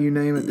that. You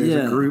name it.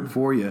 There's a group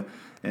for you.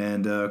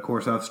 And of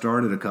course, I've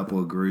started a couple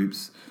of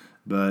groups,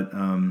 but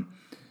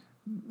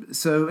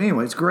so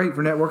anyway, it's great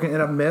for networking,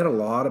 and I've met a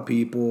lot of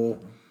people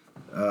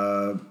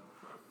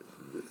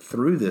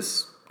through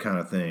this kind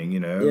of thing,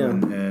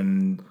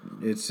 and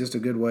it's just a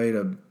good way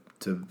to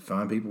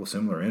find people with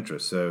similar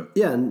interests. So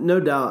yeah, no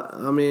doubt.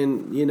 I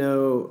mean,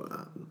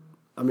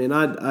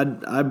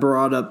 I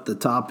brought up the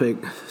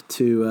topic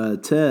to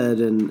Ted,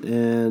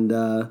 and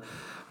I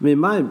mean,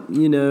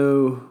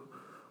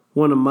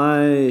 one of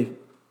my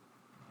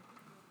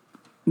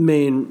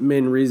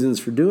main reasons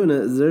for doing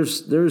it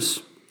is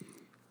there's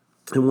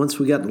and once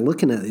we got to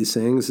looking at these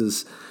things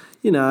is,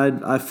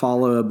 I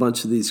follow a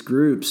bunch of these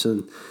groups,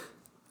 and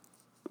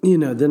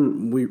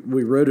then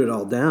we wrote it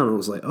all down and it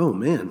was like, oh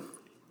man,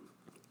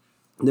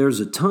 there's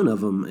a ton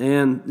of them.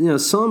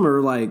 And, some are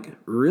like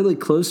really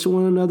close to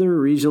one another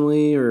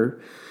regionally,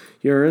 or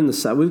you're in the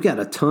South. We've got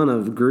a ton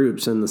of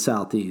groups in the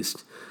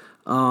Southeast,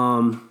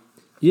 and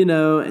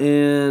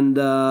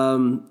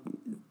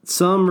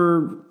some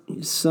are,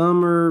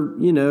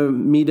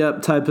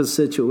 meetup type of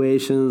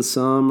situations.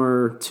 Some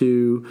are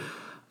to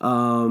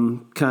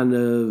kind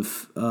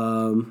of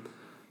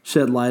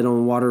shed light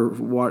on water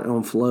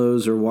on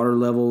flows or water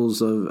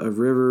levels of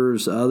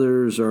rivers.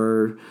 Others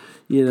are,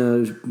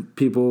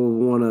 people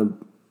want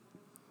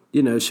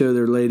to, show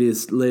their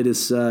latest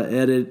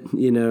edit,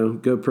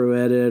 GoPro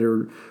edit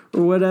or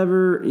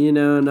whatever,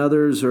 and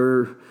others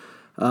are,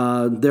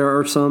 there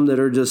are some that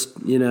are just,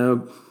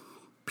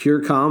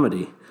 pure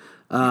comedy.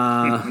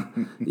 But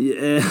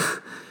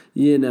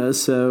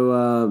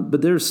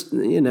there's,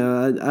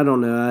 I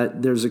don't know.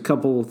 There's a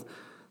couple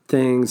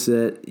things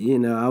that,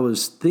 I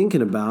was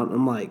thinking about.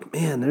 I'm like,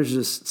 man, there's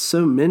just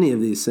so many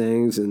of these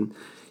things. And,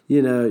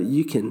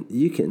 you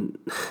can,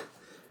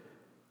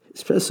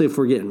 especially if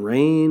we're getting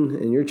rain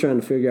and you're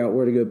trying to figure out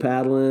where to go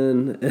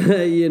paddling,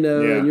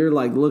 and you're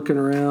like looking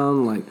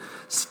around, like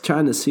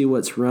trying to see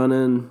what's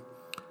running.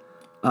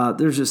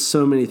 There's just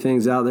so many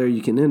things out there.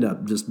 You can end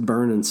up just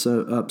burning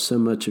so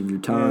much of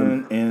your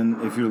time.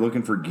 And if you're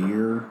looking for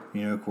gear,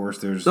 of course,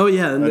 there's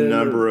a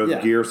number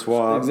of gear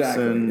swaps.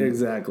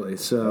 Exactly.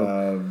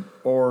 So,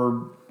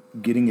 or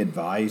getting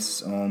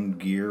advice on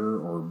gear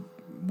or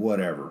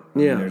whatever. I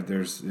mean,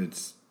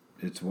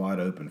 it's wide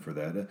open for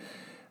that.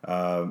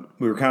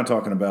 We were kind of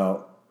talking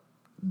about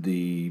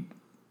the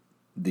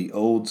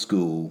old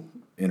school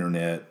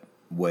internet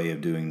way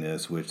of doing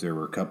this, which there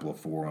were a couple of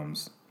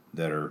forums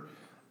that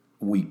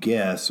we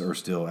guess are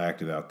still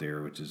active out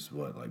there, which is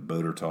like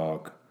Boater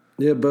Talk.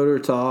 Yeah, Boater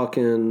Talk,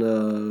 and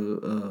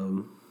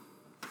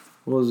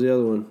what was the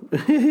other one?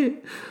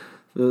 It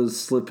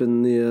was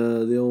slipping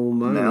the old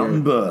mind.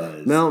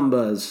 Mountain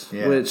Buzz,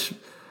 yeah. Which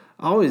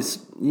always,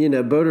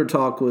 Boater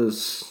Talk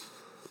was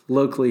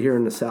locally here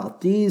in the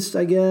Southeast,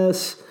 I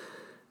guess,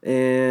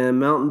 and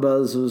Mountain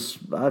Buzz was,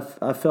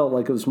 I felt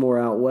like it was more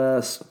out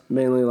west,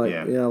 mainly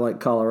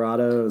like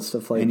Colorado and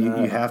stuff like that.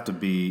 And you have to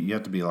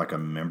be like a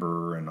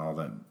member and all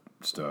that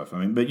stuff. I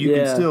mean, but you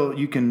can still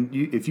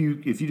if you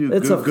do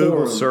it's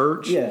Google forum.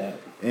 search,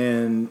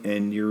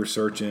 and you're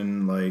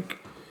searching like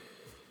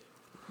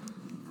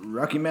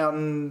Rocky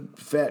Mountain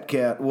Fat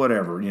Cat,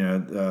 whatever,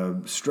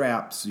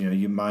 straps,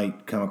 you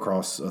might come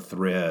across a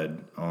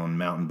thread on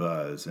Mountain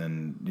Buzz,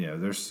 and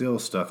there's still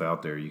stuff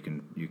out there you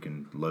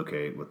can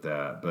locate with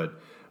that,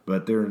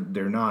 but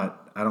they're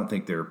not. I don't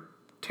think they're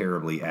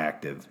terribly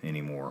active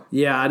anymore.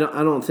 Yeah, I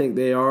don't think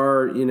they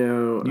are.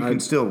 You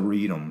can still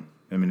read them.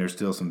 I mean, there's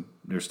still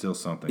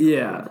something.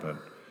 Yeah, but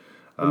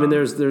I mean,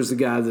 there's the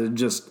guy that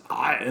just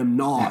I am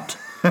not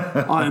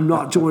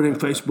joining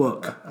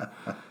Facebook.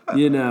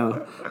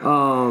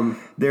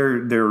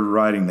 They're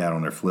writing that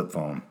on their flip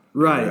phone.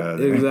 Right,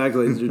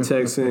 exactly. They're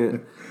texting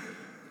it,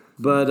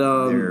 but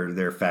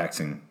they're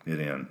faxing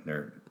it in.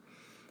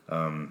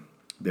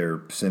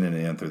 They're sending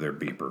it in through their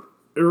beeper.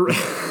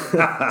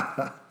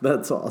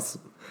 That's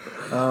awesome.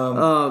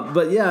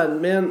 But yeah,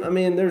 man. I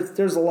mean,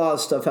 there's a lot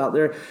of stuff out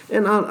there,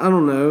 and I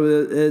don't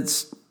know.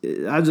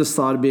 I just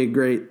thought it'd be a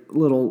great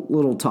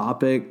little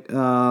topic,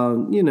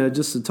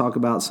 just to talk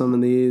about some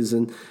of these,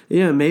 and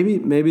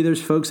maybe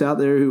there's folks out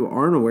there who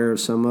aren't aware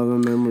of some of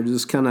them, and we're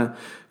just kind of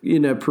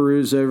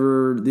peruse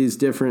over these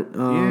different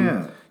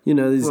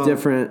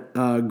different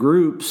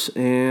groups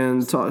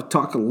and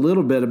talk a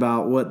little bit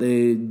about what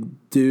they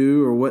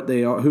do or what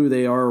they are, who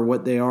they are, or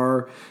what they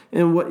are,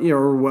 and what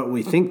or what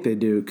we think they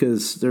do.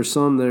 Because there's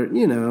some that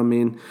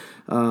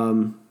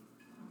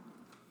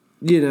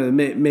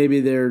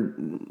maybe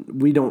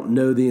we don't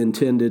know the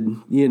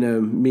intended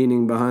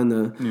meaning behind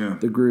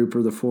the group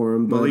or the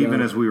forum. But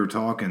even as we were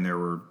talking, there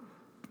were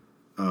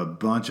a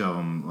bunch of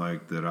them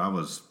like that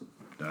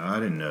I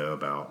didn't know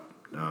about.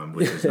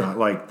 Which is not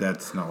like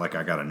that's not like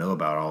I got to know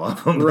about all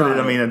of them. Right. But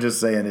I mean, I'm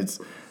just saying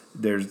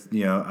there's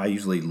I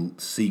usually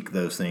seek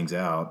those things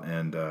out,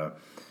 and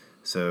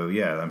so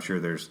yeah, I'm sure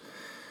there's.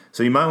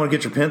 So you might want to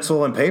get your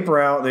pencil and paper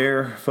out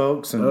there,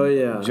 folks,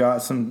 and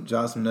jot some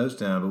notes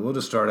down. But we'll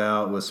just start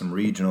out with some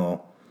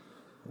regional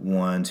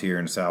ones here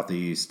in the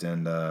Southeast,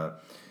 and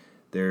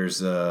there's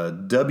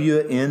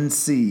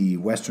WNC,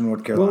 Western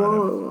North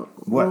Carolina.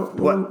 What?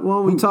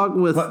 Well, we talk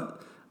with.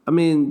 What? I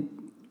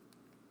mean,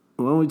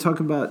 when we talk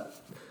about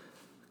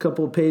a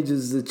couple of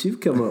pages that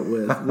you've come up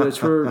with,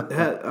 which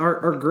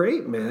are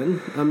great,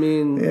 man. I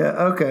mean, yeah,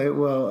 okay.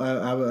 Well,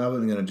 I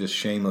wasn't going to just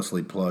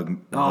shamelessly plug.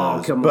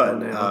 Oh, come on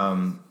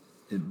now.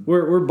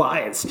 We're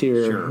biased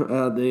here.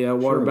 Sure. The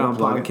Waterbound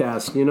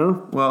podcast,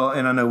 Well,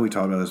 and I know we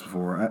talked about this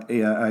before.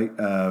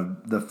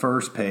 The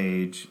first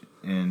page,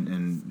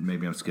 and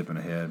maybe I'm skipping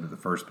ahead, but the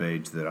first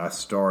page that I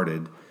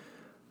started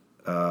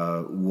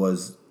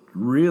was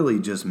really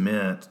just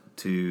meant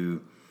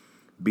to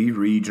be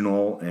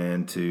regional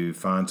and to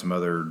find some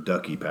other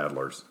ducky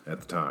paddlers at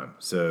the time.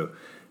 So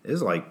it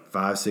was like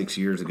 5-6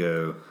 years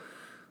ago.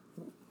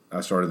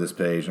 I started this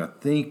page, and I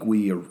think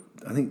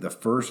the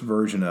first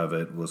version of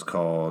it was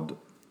called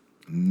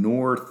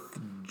North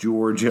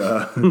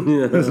Georgia.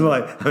 It was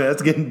like,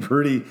 that's getting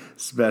pretty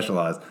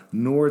specialized.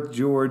 North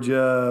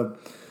Georgia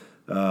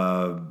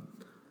inflatable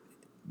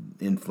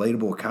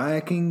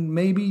kayaking,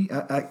 maybe.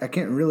 I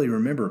can't really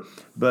remember,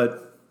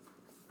 but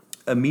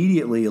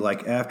immediately,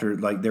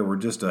 there were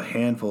just a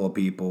handful of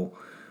people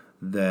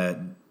that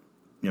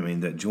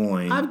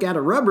joined. I've got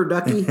a rubber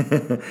ducky,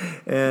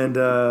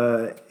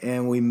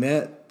 and we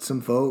met some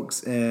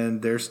folks,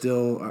 and we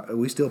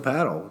still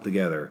paddle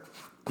together.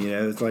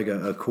 It's like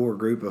a core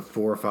group of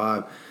 4 or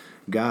 5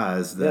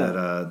 guys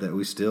that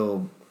we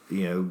still,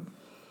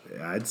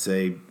 I'd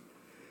say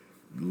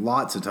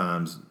lots of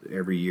times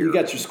every year. You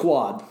got your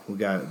squad. We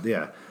got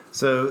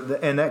So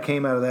and that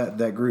came out of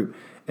that group,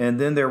 and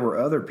then there were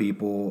other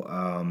people,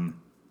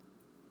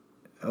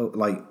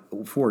 like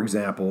for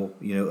example,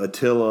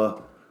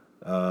 Attila.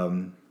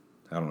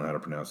 I don't know how to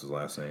pronounce his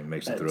last name.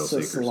 Makes the thrill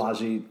seekers.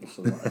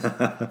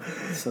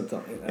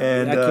 Something.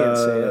 And I can't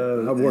say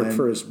it. I worked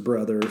for his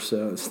brother,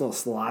 so it's not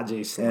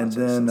Slodgy. And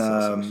then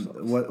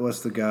what's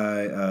the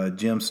guy?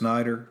 Jim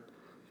Snyder.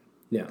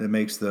 Yeah. That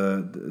makes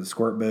the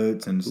squirt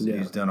boats, and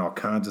he's done all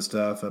kinds of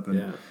stuff up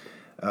in.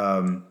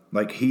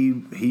 Like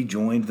he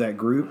joined that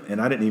group,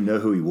 and I didn't even know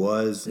who he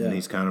was, and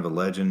he's kind of a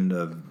legend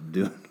of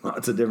doing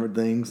lots of different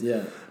things.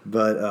 Yeah.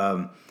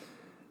 But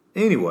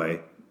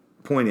anyway,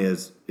 point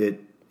is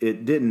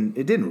It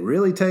didn't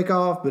really take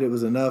off, but it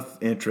was enough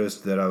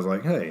interest that I was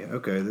like, hey,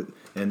 okay.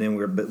 And then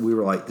we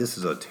were like, this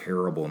is a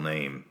terrible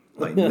name.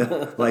 Like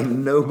like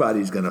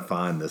nobody's gonna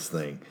find this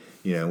thing.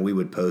 We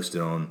would post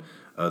it on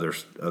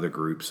other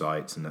group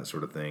sites and that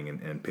sort of thing,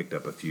 and picked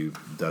up a few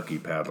ducky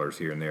paddlers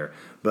here and there.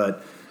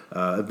 But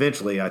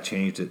eventually, I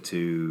changed it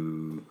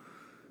to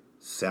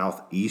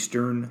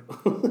Southeastern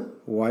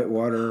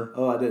Whitewater.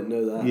 Oh, I didn't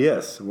know that.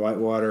 Yes,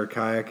 Whitewater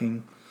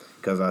kayaking.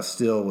 Because I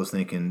still was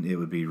thinking it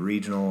would be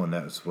regional, and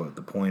that's what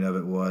the point of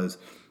it was.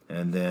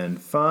 And then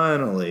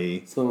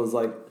finally, someone's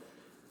like,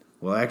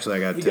 "Well, actually, I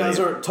got to tell you, you guys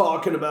aren't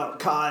talking about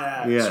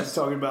kayaks. Yes.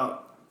 You're talking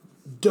about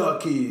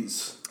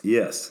duckies."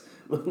 Yes.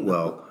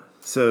 Well,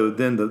 so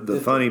then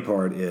the funny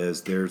part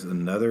is there's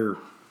another.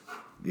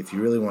 If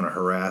you really want to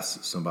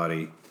harass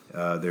somebody,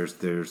 there's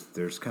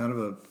kind of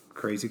a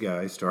crazy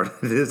guy started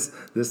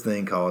this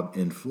thing called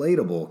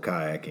inflatable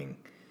kayaking.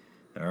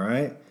 All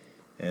right,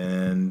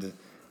 and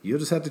you'll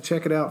just have to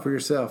check it out for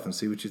yourself and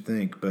see what you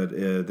think. But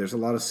there's a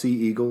lot of Sea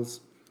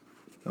Eagles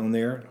on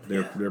there.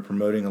 They're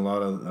promoting a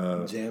lot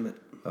of jam it.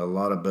 A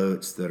lot of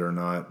boats that are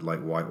not like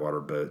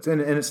whitewater boats,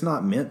 and it's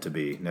not meant to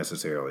be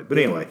necessarily. But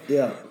anyway,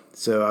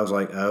 So I was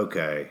like,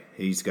 okay,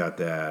 he's got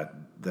that.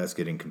 That's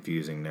getting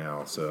confusing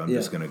now. So I'm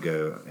just going to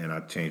go, and I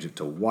changed it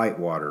to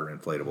whitewater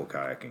inflatable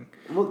kayaking.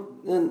 Well,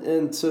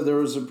 and so there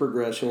was a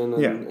progression,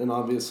 and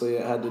obviously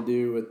it had to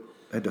do with.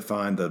 Had to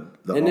find the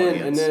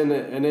audience. And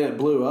then it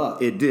blew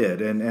up. It did,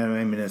 and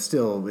I mean it's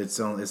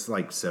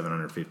like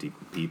 750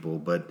 people,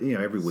 but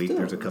every week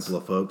there's a couple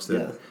of folks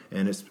that,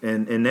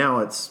 and now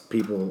it's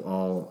people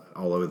all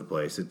over the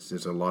place.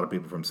 It's a lot of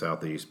people from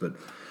Southeast, but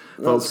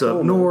folks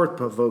up north,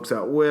 folks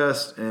out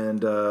west,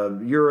 and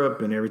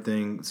Europe and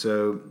everything.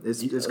 So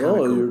it's kind of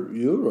cool.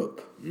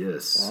 Europe.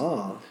 Yes.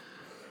 Ah.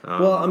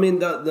 Well, I mean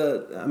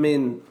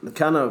the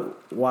kind of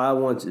why I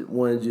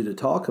wanted you to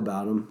talk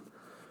about them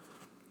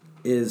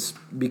is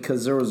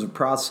because there was a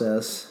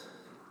process,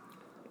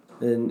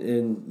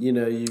 and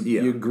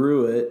you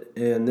grew it,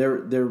 and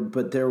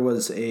there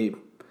was a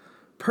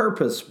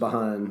purpose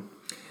behind.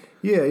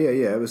 Yeah.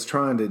 It was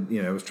trying to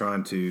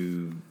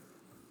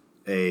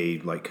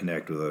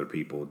connect with other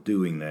people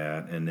doing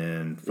that, and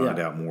then find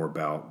out more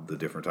about the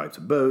different types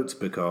of boats,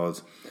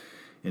 because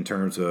in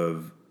terms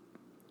of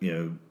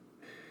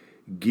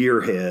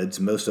gearheads,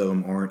 most of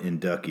them aren't in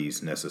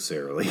duckies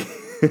necessarily.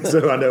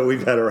 So I know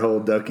we've had our whole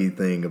ducky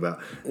thing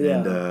about,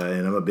 and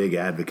I'm a big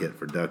advocate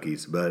for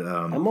duckies, but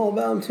I'm all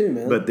about them too,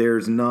 man. But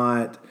there's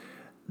not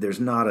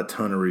a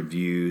ton of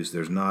reviews.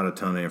 There's not a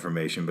ton of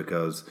information,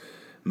 because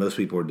most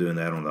people are doing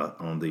that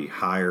on the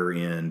higher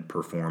end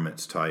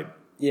performance type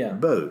Yeah.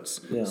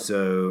 boats. Yeah.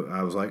 So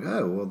I was like,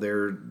 oh, well,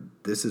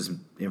 this is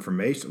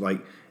information.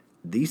 Like,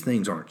 these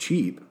things aren't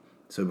cheap.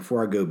 So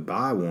before I go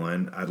buy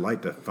one, I'd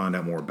like to find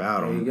out more about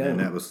them. go. And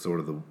that was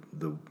sort of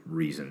the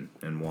reason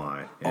and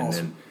why. And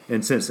Awesome.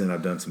 and since then,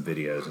 I've done some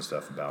videos and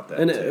stuff about that.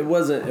 And too. it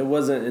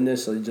wasn't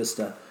initially just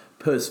to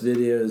post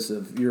videos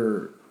of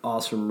your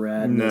awesome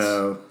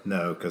radness.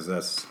 No, because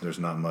there's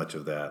not much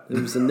of that. It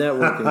was a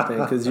networking thing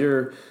because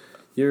you're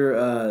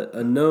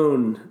a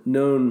known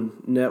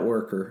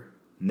networker.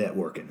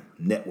 Networking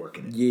it.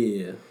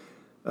 Yeah.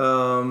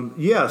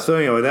 Yeah. So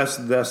anyway, that's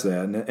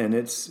that, and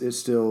it's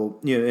still,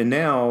 and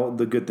now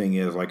the good thing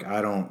is, like,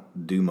 I don't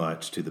do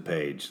much to the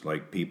page,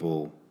 like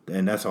people,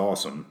 and that's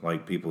awesome.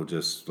 Like, people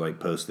just like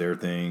post their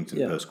things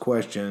and post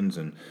questions,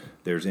 and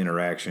there's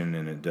interaction,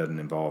 and it doesn't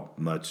involve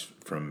much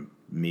from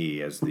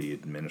me as the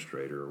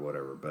administrator or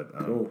whatever. But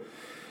Cool.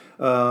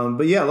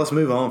 but yeah, let's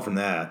move on from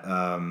that.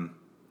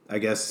 I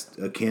guess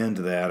akin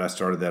to that, I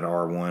started that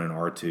R1 and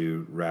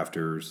R2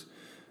 rafters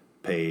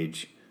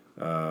page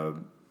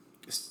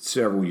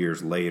several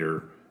years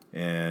later,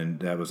 and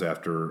that was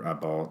after I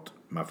bought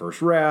my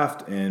first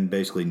raft and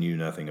basically knew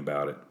nothing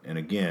about it. And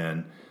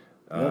again,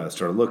 I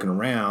started looking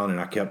around, and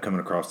I kept coming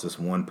across this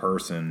one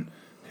person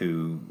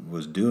who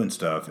was doing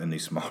stuff in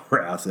these small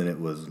rafts, and it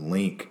was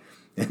Link.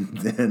 And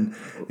then,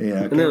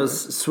 And it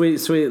was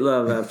sweet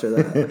love after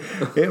that.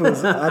 it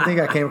was. I think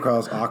I came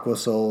across Aqua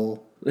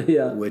Soul,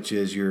 Yeah. which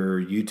is your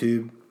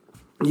YouTube.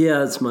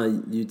 Yeah, it's my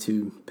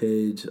YouTube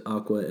page,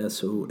 Aqua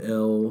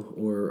SOL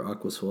or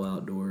Aqua Soul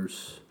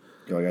Outdoors.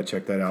 Oh, I gotta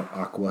check that out,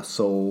 Aqua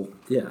Soul.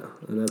 Yeah,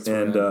 and that's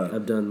where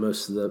I've done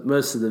most of the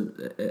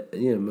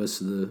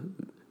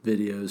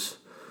videos.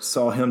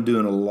 Saw him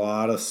doing a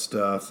lot of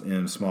stuff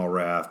in small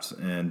rafts,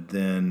 and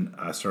then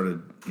I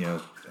started. I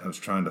was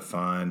trying to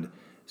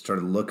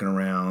started looking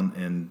around,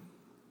 and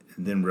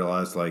then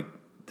realized, like,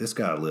 this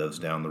guy lives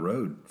down the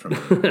road from me.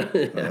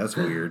 Like, that's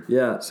weird.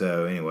 Yeah.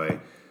 So anyway,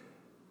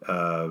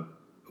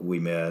 we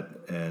met,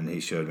 and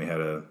he showed me how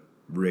to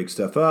rig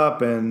stuff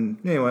up, and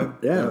anyway,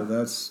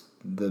 that's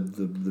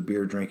the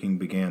beer drinking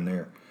began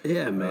there.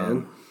 Yeah,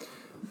 man.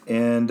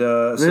 And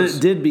it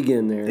did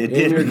begin there.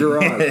 Your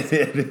garage.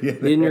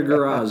 In your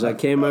garage. I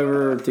came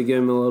over to give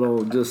him a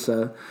little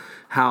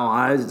how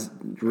I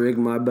rigged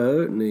my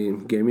boat, and he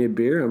gave me a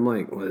beer. I'm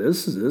like, well,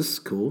 this is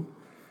cool.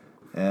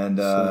 And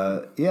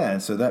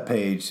and so that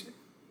page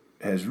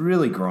has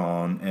really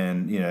grown,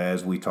 and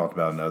as we talked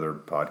about in other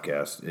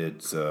podcasts,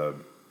 it's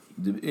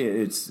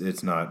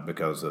not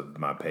because of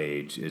my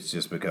page. It's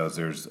just because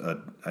there's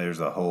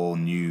a whole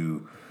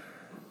new,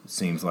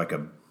 seems like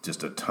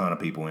just a ton of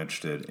people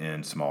interested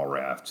in small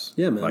rafts.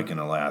 Yeah, man. Like in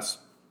the last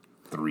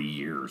 3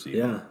 years,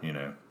 even.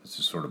 Yeah. It's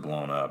just sort of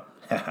blown up.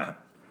 You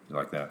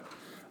like that?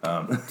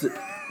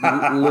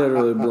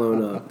 Literally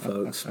blown up,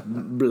 folks.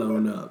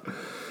 Blown up.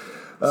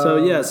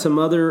 So some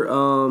other.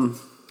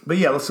 But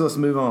yeah, let's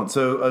move on.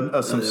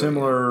 So some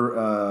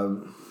similar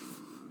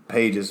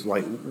pages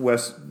like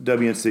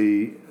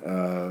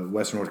WNC,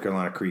 Western North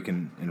Carolina Creek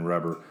and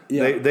Rubber.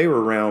 Yeah. They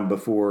were around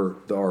before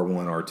the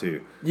R1,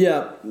 R2.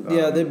 Yeah,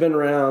 they've been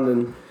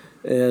around,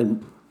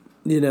 and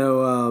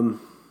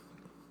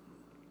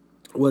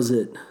was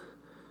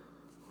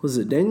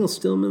it Daniel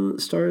Stillman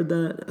that started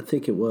that? I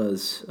think it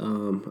was.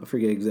 I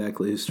forget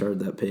exactly who started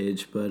that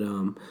page, but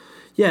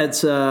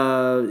it's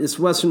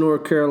Western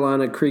North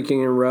Carolina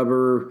Creeking and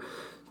Rubber,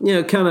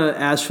 kind of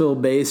Asheville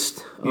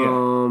based,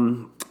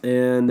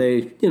 and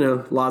they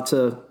lots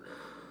of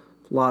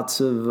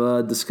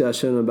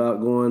discussion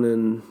about going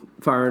and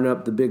firing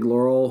up the Big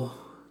Laurel,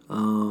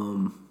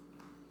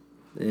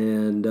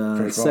 and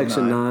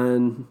Section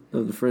 9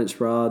 of the French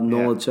Rod,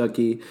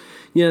 Nolichucky.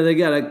 They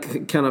got a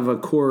kind of a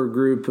core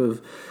group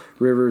of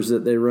rivers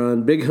that they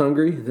run. Big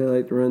Hungry, they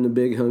like to run the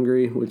Big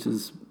Hungry, which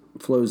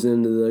flows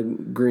into the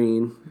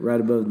green right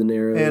above the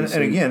Narrows.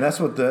 And again, that's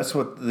what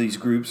these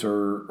groups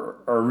are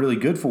really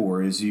good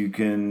for. Is you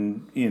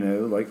can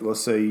like,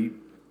 let's say,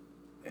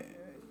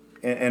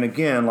 and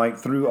again, like,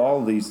 through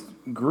all these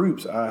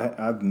groups,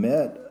 I've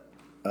met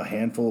a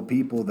handful of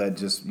people that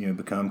just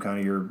become kind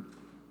of your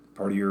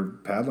part of your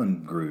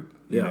paddling group,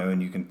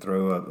 and you can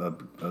throw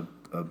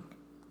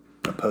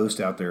a post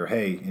out there.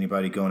 Hey,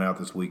 anybody going out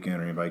this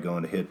weekend, or anybody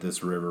going to hit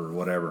this river or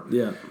whatever?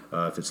 Yeah,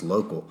 if it's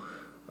local.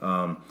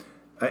 So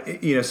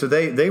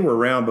they were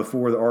around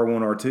before the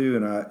R1,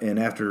 R2, and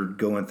after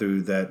going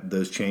through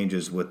those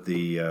changes with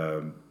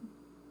the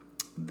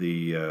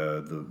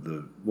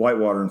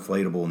whitewater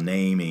inflatable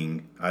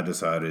naming, I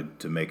decided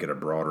to make it a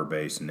broader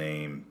based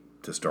name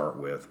to start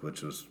with,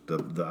 which was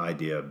the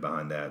idea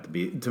behind that,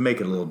 to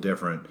make it a little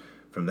different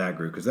from that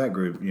group, because that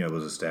group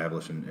was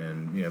established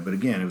and but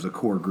again, it was a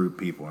core group of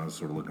people. I was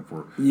sort of looking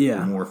for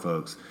more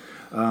folks.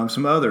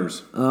 Some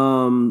others.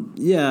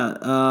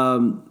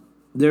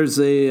 There's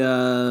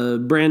a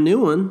brand new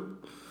one.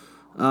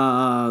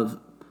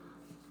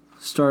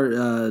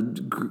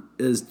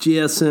 Is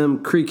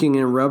GSM Creeking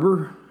and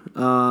Rubber.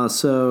 Kind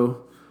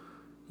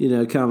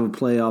of a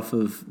play off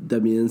of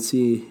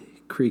WNC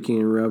Creeking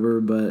and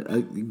Rubber,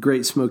 but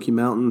Great Smoky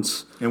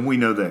Mountains. And we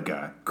know that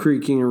guy.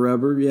 Creeking and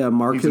Rubber, yeah,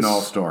 Marcus. He's an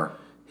all-star.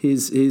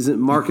 He's at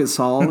Marcus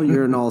Hall.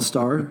 You're an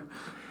all-star.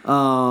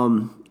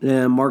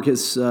 And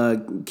Marcus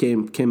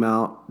came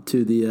out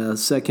to the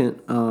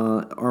second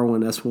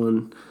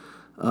R1S1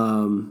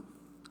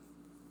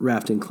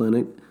 rafting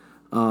clinic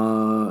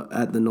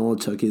at the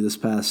Nolichucky this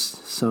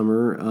past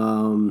summer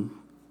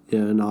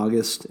in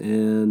August.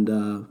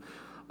 And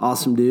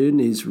awesome dude, and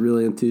he's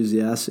really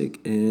enthusiastic.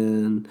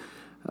 And,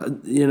 a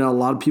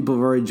lot of people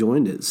have already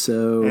joined it.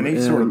 So and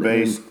he's sort of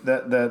based,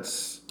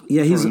 that's...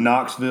 Yeah, he's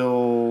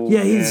Knoxville.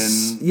 Yeah,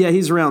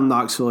 he's around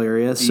Knoxville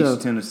area.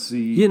 East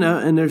Tennessee.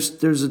 And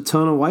there's a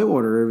ton of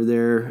whitewater over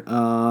there.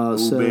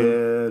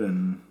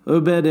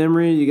 Obed,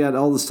 Emory. You got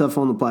all the stuff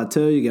on the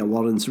plateau. You got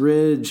Walden's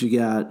Ridge. You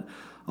got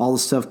all the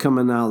stuff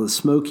coming out of the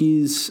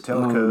Smokies.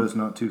 Tellico's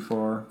not too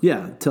far.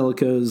 Yeah,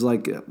 Tellico's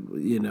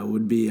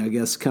would be, I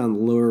guess, kind of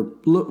the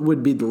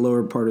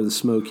lower part of the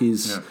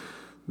Smokies. Yeah.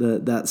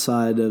 That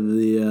side of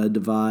the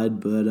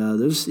divide, but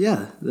there's so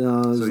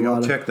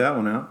y'all check that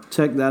one out.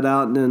 Check that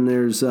out, and then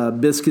there's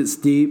Biscuits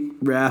Deep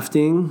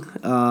Rafting,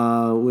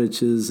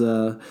 which is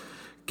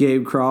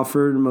Gabe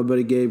Crawford, my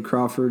buddy Gabe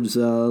Crawford's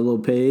little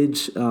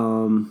page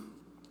that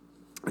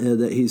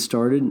he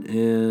started,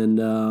 and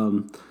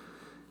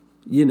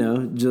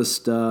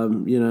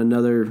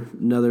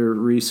another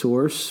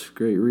resource,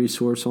 great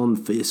resource on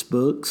the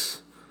Facebooks.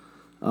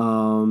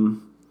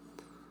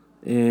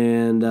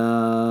 And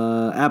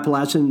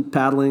Appalachian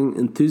Paddling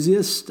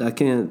Enthusiast. I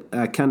kind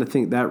of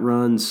think that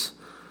runs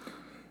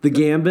the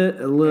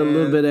gambit, a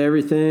little bit of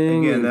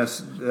everything. Again,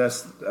 that's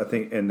I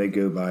think, and they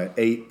go by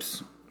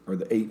Apes or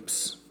the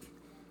Apes.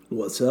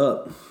 What's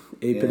up?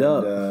 It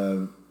up.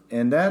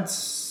 And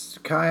that's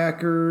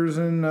kayakers,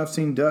 and I've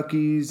seen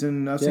duckies,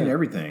 and I've seen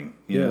everything.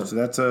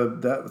 So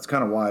that's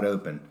kind of wide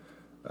open.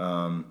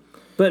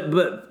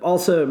 But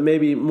also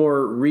maybe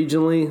more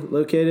regionally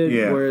located,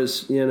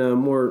 whereas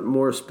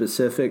more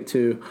specific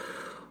to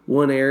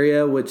one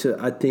area, which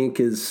I think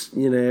is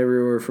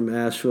everywhere from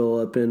Asheville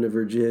up into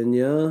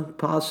Virginia,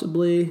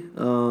 possibly.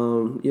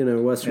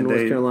 Western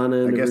North Carolina.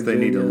 Into I guess Virginia. They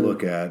need to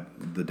look at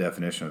the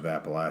definition of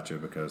Appalachia,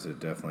 because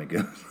it definitely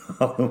goes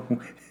all the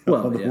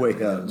way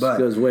up. But it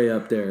goes way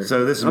up there.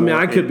 So this is.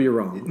 I could be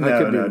wrong.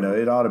 No.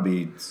 It ought to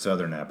be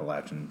Southern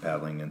Appalachian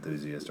Paddling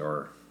Enthusiast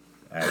or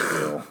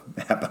Asheville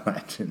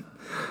Appalachian,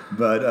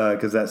 but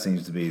because that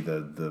seems to be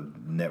the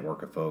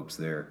network of folks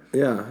there.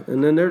 Yeah,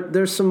 and then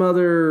there's some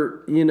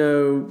other,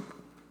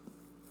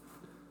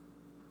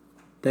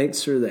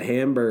 thanks for the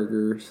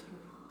hamburgers.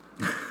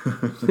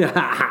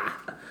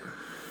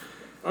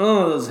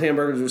 Oh, those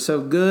hamburgers are so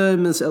good.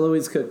 Miss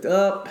Eloise cooked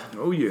up.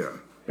 Oh yeah,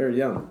 they're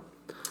yum.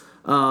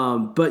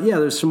 But yeah,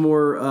 there's some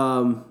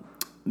more,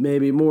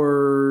 maybe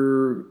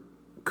more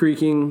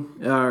creeking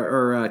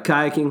or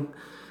kayaking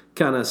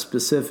kind of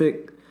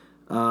specific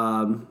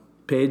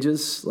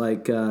pages,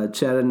 like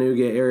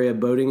Chattanooga area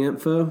boating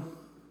info.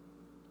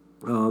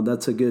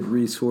 That's a good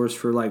resource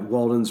for like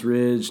Walden's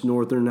Ridge,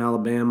 Northern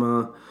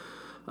Alabama,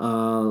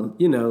 Little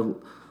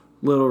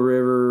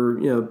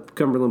River,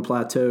 Cumberland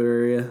Plateau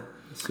area.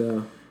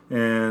 So.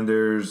 And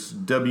there's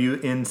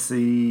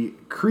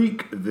WNC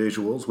Creek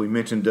Visuals. We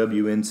mentioned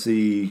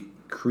WNC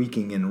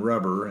Creeking and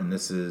Rubber, and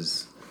this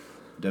is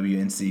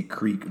WNC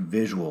Creek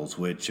Visuals,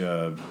 which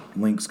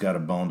Link's got a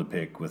bone to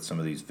pick with some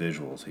of these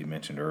visuals he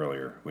mentioned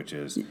earlier, which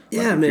is if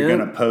you're going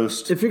to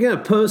post a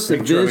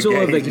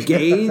visual of a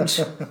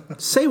gauge,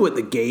 say what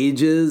the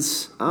gauge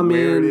is. I mean,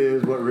 where it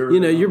is, what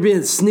river. You're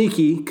being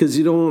sneaky because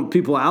you don't want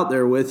people out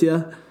there with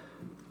you.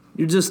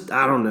 You're just,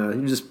 I don't know,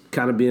 you're just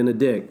kind of being a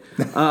dick.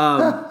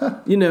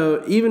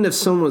 Even if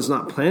someone's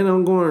not planning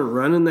on going and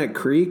running that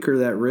creek or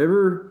that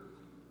river,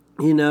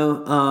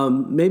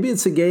 maybe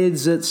it's a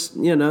gauge that's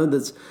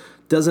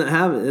doesn't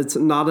have it. It's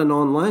not an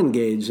online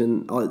gauge,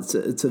 and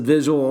it's a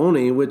visual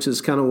only, which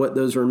is kind of what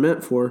those are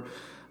meant for.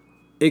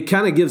 It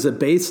kind of gives a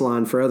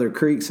baseline for other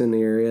creeks in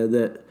the area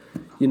that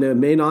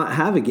may not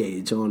have a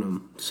gauge on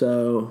them.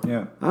 So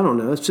I don't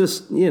know. It's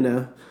just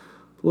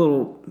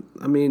little.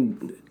 I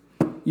mean,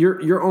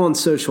 you're on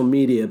social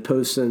media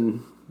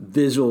posting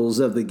visuals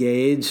of the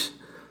gauge.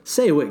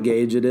 Say what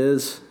gauge it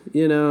is,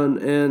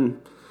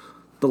 and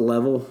the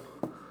level.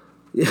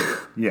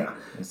 Yeah,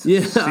 it's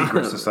a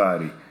secret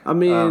society. I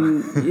mean,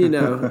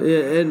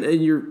 and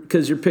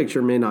because your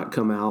picture may not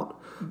come out,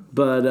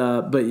 but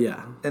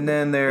yeah. And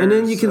then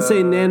you can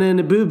say Nana and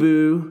a Boo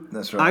Boo.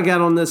 That's right. I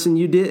got on this and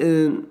you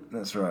didn't.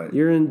 That's right.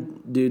 You're in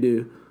doo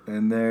doo.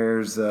 And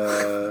there's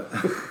my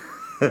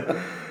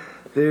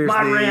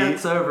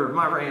rant's over.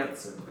 My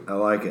rant's over. I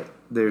like it.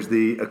 There's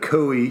the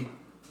Ocoee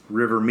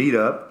River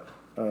Meetup,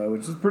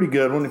 which is a pretty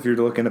good one if you're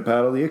looking to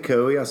paddle the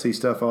Ocoee. I see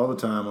stuff all the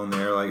time on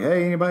there like,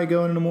 hey, anybody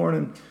going in the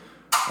morning?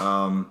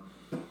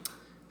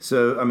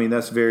 So, I mean,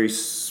 that's very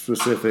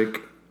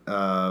specific,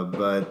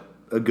 but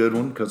a good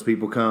one because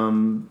people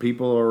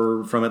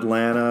are from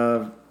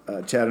Atlanta,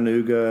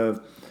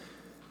 Chattanooga,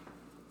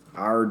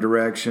 our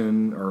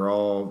direction are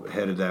all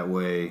headed that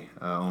way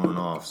on and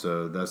off.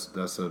 So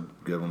that's a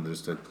good one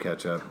just to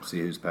catch up,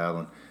 see who's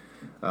paddling.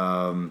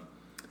 What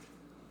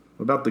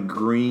about the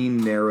Green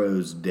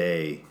Narrows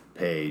Day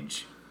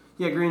page?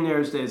 Yeah, Green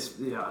Narrows Day is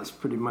it's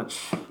pretty much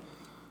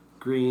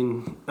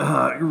Green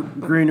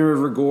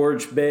River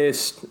Gorge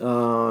based.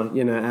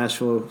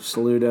 Asheville,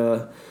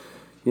 Saluda,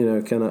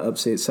 kind of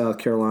upstate South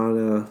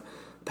Carolina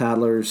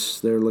paddlers.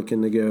 They're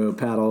looking to go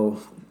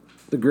paddle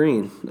the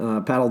Green,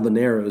 paddle the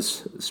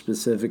Narrows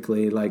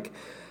specifically. Like,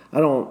 I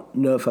don't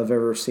know if I've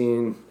ever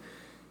seen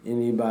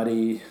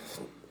anybody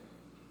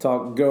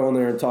go on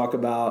there and talk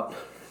about,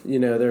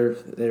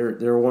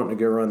 they're wanting to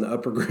go run the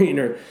upper green,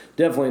 or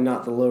definitely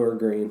not the lower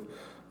green.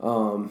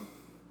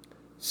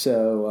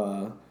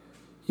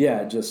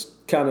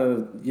 Just kind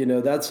of,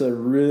 that's a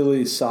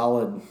really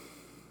solid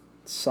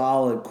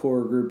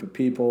core group of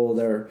people.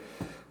 They're,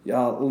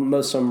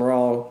 most of them are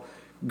all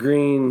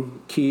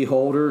green key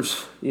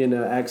holders,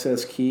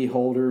 access key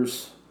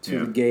holders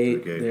to the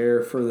gate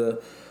there for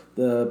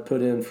the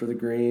put in for the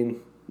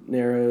Green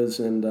Narrows.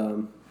 And,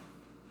 but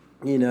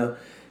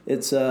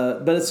it's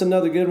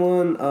another good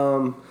one.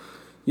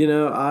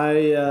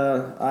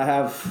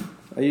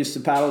 I used to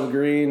paddle the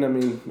Green. I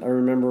mean, I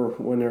remember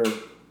when there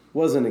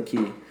wasn't a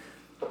key.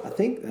 I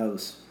think that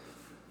was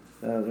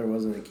there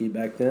wasn't a key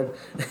back then.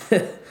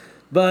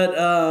 But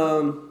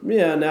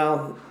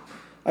now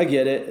I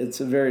get it. It's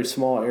a very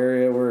small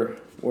area where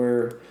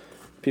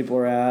people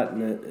are at,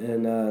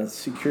 and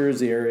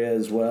secures the area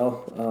as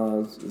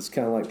well. It's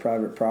kind of like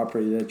private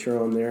property that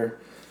you're on there,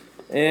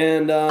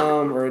 and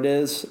or it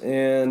is,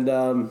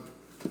 and.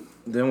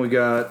 Then we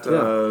got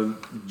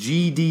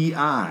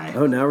GDI.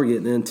 Oh, now we're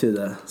getting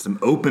into some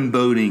open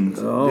boating.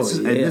 Oh,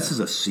 this is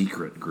a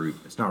secret group.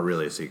 It's not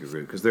really a secret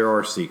group because there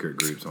are secret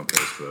groups on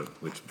Facebook,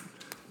 which,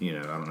 I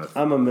don't know.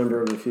 I'm a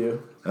member of a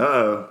few.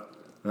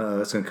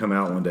 That's going to come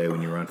out one day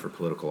when you run for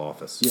political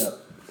office. Yep.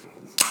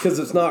 Because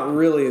it's not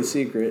really a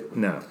secret.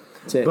 No.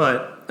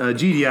 But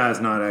GDI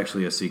is not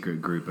actually a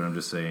secret group, and I'm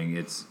just saying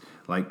it's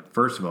like,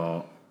 first of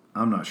all,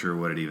 I'm not sure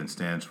what it even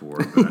stands for,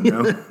 but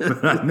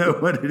I know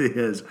what it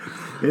is.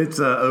 It's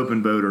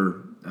open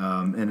boater,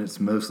 and it's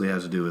mostly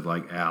has to do with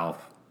like ALF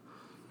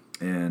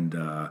and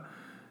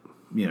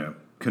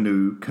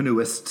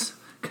canoeists,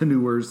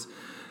 canoers,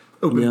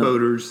 open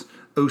boaters,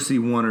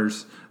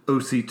 OC1ers,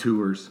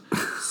 OC2ers,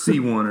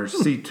 C1ers,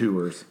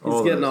 C2ers.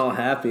 He's getting all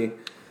happy.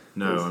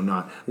 No, I'm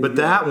not. But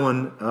that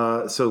one,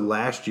 so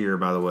last year,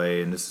 by the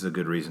way, and this is a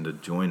good reason to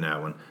join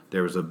that one,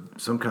 there was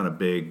some kind of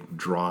big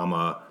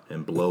drama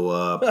and blow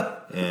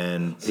up,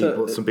 and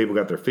some people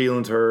got their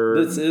feelings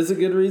hurt. This is a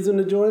good reason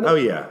to join it? Oh,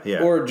 yeah.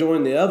 Or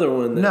join the other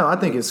one. No, I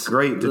think it's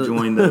great to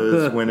join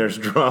those when there's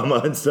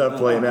drama and stuff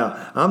playing out.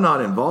 I'm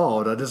not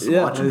involved. I just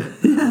watch it.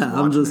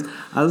 I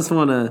just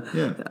want to.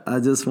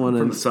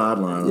 From the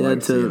sideline, I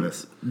like seeing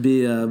this.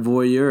 Be a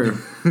voyeur.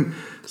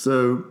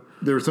 So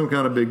there was some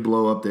kind of big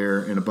blow up there,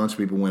 and a bunch of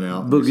people went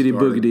out.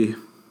 Boogity.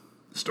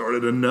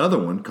 Started another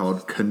one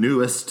called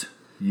Canoeist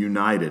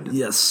United.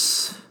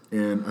 Yes.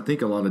 And I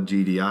think a lot of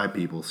GDI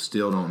people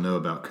still don't know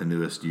about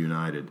Canoeist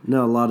United.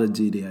 No, a lot of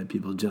GDI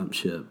people jump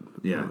ship.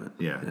 Yeah.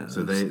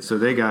 So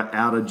they got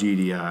out of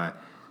GDI,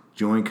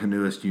 joined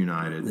Canoeist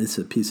United. They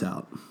said peace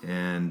out.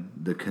 And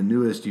the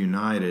Canoeist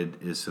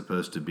United is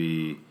supposed to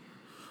be,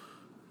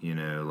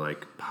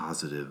 like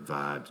positive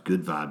vibes,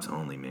 good vibes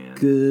only, man.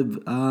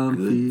 Good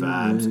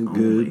vibes only.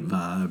 Good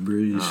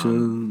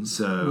vibrations.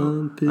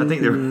 So I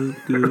think they're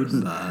good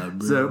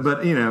vibrations. So,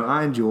 but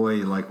I enjoy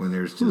like when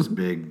there's just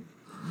big.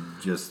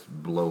 Just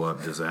blow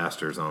up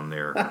disasters on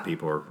there.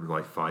 People are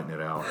like fighting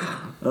it out.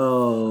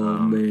 Oh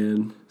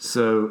man!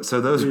 So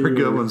those are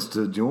good ones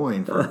to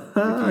join.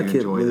 I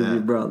can't believe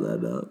you brought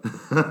that up.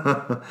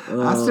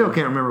 I still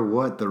can't remember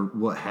what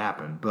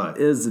happened, but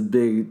it's a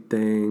big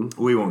thing.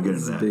 We won't get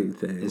into that. It's a big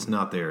thing. It's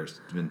not there.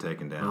 It's been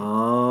taken down.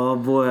 Oh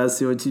boy, I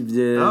see what you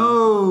did.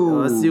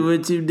 Oh, I see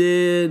what you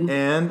did.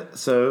 And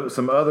so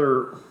some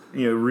other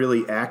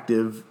really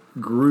active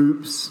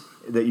groups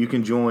that you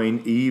can join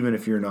even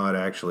if you're not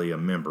actually a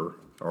member,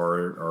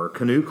 or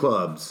canoe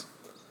clubs,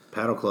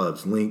 paddle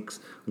clubs.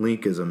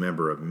 Link is a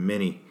member of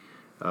many,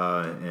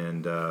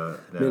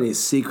 many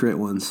secret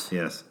ones.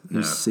 Yes,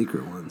 there's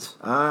secret ones.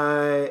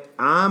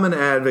 I'm an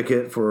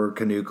advocate for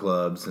canoe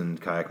clubs and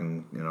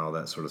kayaking and all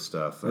that sort of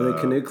stuff. Are they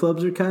canoe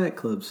clubs or kayak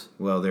clubs?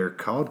 Well, they're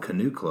called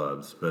canoe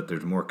clubs, but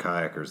there's more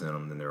kayakers in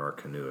them than there are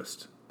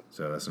canoeists.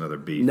 So that's another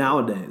beef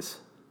nowadays.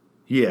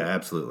 Yeah,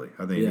 absolutely.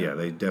 I think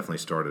they definitely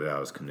started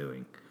out as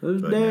canoeing.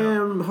 Those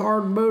damn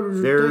hard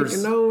boaters are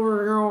taking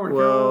over.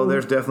 Well,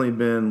 there's definitely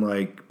been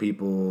like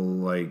people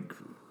like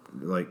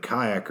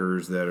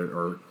kayakers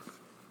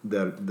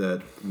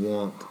that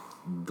want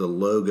the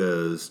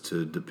logos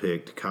to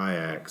depict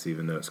kayaks,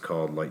 even though it's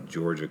called like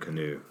Georgia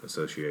Canoe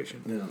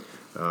Association. Yeah.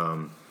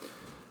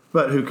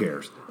 But who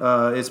cares?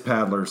 It's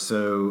paddlers.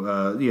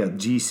 So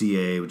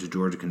GCA, which is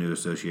Georgia Canoe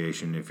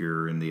Association. If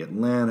you're in the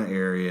Atlanta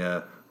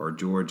area or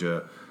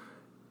Georgia,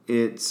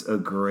 it's a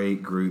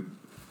great group.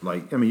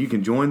 You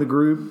can join the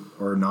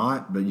group or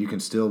not, but you can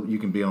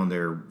be on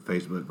their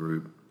Facebook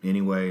group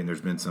anyway. And there's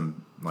been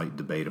some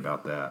debate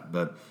about that.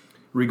 But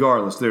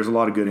regardless, there's a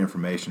lot of good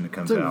information that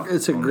comes out.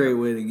 It's a great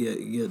way to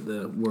get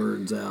the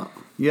words out.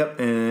 Yep,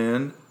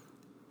 and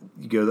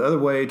you go the other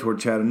way toward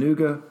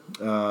Chattanooga.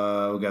 We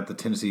got the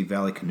Tennessee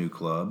Valley Canoe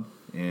Club,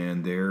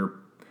 and their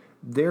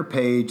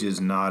page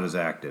is not as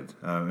active.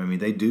 I mean,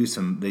 they do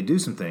some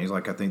things.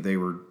 Like I think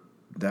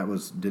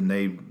didn't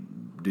they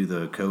do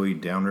the Coe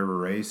Downriver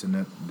race and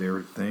that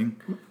their thing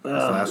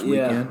last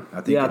weekend?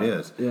 I think it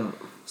is. Yeah.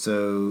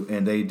 So,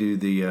 and they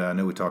do I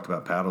know we talked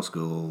about paddle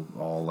school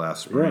all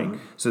last spring. Right.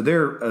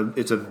 So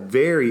it's a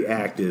very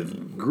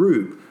active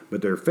group,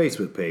 but their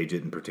Facebook page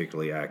isn't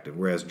particularly active.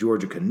 Whereas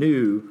Georgia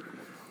Canoe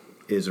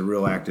is a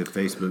real active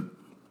Facebook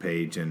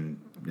page, and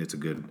it's a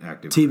good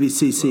active.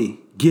 TVCC,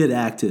 get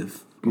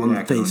active on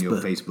Facebook. Facebook. On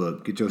your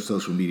Facebook. Get your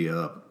social media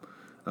up.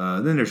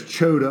 Then there's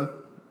CHOTA,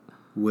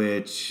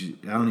 which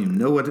I don't even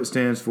know what it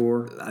stands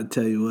for. I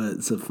tell you what,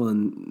 it's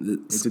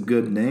a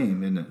good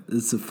name, isn't it?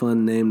 It's a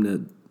fun name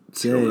to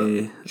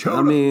say. CHOTA.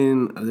 I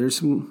mean, there's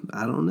some,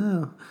 I don't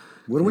know.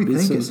 What do we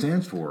think it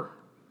stands for?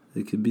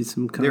 It could be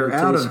some They're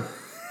out connotation.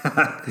 of.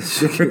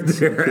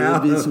 There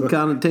could be some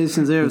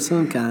connotations there of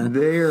some kind.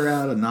 They're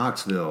out of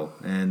Knoxville,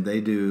 and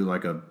they do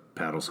like a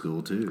paddle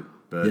school too.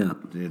 But Yeah.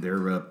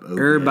 they're up.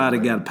 Everybody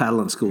got a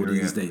paddling school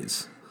these go.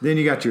 days. Then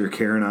you got your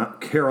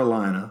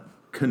Carolina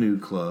Canoe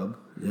Club,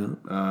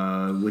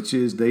 which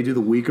is they do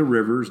the Week of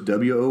Rivers,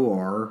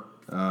 WOR,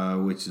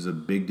 which is a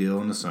big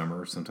deal in the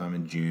summer, sometime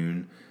in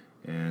June,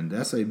 and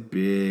that's a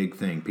big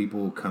thing.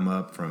 People come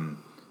up from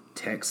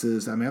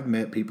Texas. I mean, I've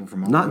met people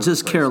from all Not over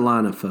just the place.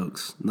 Carolina,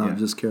 folks. Not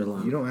just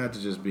Carolina. You don't have to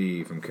just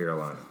be from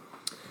Carolina.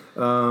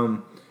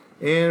 And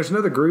there's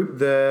another group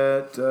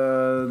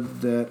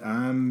that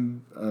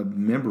I'm a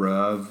member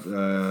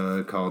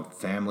of called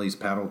Families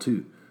Paddle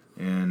 2.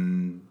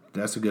 And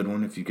that's a good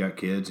one if you've got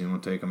kids and you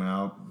want to take them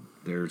out.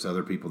 There's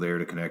other people there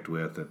to connect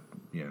with.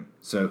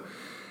 So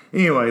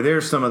anyway,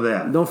 there's some of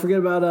that. Don't forget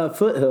about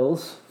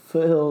Foothills.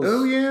 Foothills.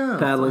 Oh, yeah.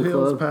 Paddling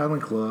Foothills Club.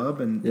 Paddling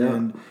Club.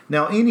 And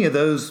now any of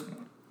those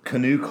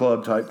canoe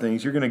club type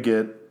things, you're going to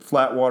get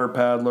flat water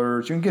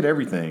paddlers. You can get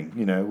everything,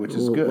 which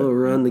is good. We'll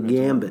run the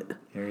gambit.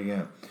 There you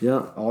go.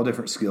 Yeah. All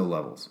different skill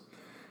levels.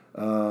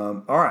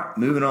 All right,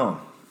 moving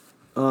on.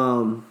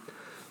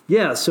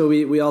 Yeah, so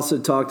we also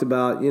talked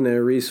about,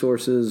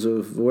 resources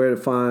of where to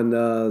find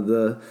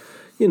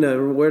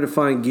where to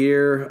find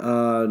gear,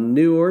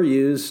 new or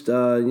used.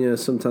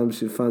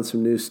 Sometimes you find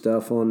some new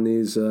stuff on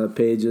these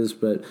pages,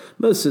 but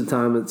most of the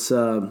time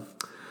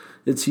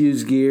it's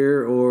used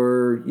gear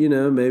or,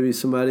 maybe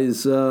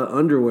somebody's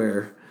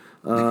underwear.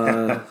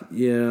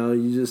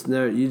 You just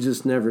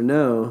never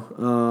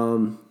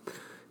know.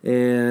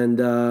 And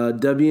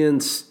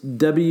WNC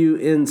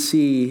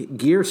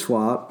Gear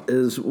Swap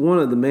is one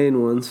of the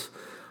main ones.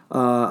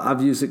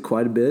 I've used it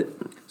quite a bit.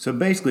 So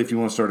basically, if you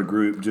want to start a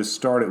group, just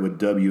start it with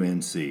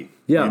WNC.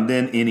 Yeah. And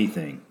then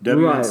anything.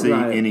 WNC,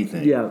 Right.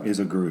 anything is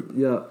a group.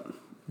 Yeah.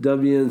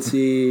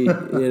 WNC,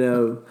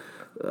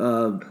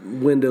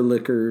 window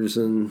lickers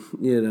and,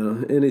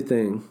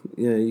 anything.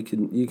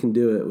 You can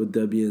do it with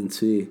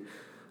WNC.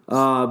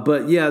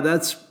 But yeah,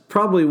 that's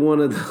probably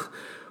one of the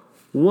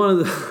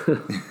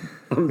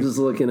I'm just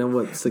looking at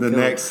what's the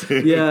next.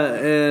 Yeah,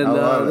 and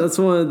that's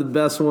one of the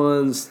best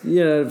ones,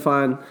 to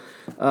find,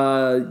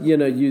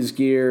 used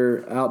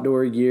gear,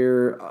 outdoor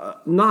gear,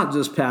 not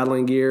just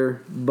paddling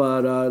gear,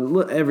 but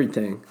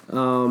everything.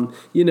 And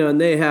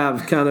they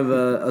have kind of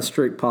a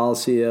strict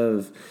policy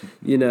of,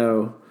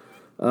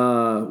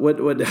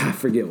 what I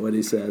forget what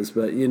he says,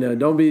 but,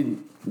 don't be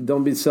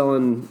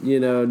selling,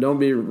 don't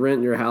be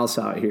renting your house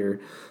out here.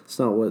 It's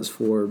not what it's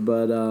for,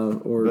 but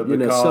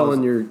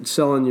selling your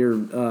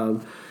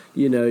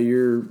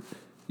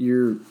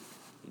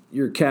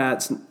your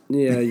cats,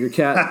 your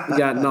cat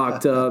got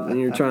knocked up and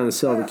you're trying to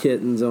sell the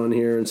kittens on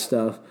here and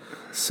stuff.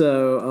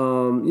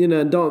 So,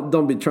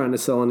 don't be trying to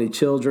sell any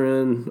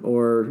children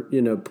or,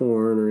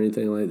 porn or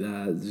anything like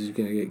that. You're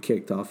going to get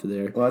kicked off of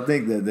there. Well, I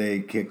think that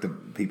they kick the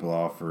people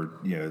off for,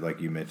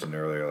 like you mentioned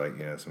earlier, like,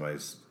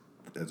 somebody's,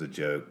 as a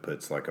joke,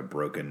 puts like a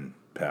broken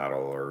paddle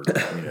or,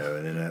 and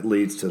then that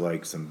leads to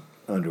like some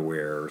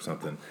underwear or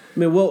something. I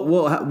mean,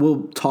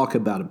 we'll talk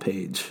about a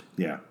page.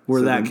 Yeah.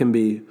 Where that can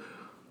be.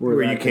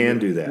 Where you can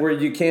do that. Where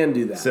you can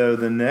do that. So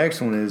the next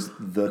one is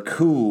the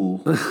cool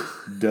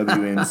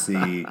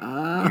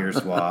WNC Gear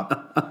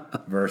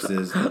Swap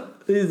versus.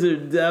 These are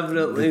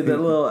definitely the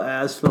little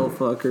asphalt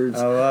fuckers.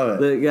 I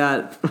love it.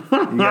 That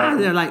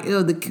they're like,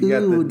 the cool you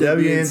got the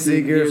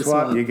WNC Gear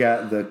Swap. Swap. You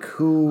got the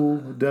cool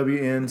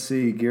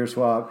WNC Gear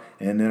Swap,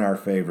 and then our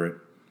favorite.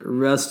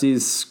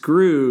 Rusty's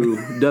Screw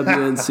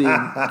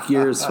WNC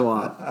Gear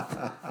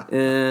Swap.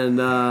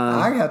 And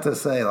I got to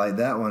say, like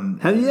that one.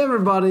 Have you ever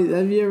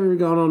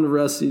gone on to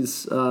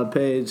Rusty's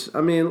page?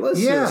 I mean,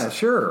 let's just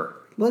sure.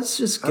 Let's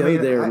just go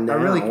there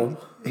now.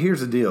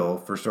 Here's the deal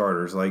for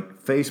starters.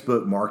 Like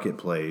Facebook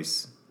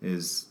Marketplace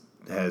has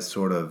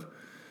sort of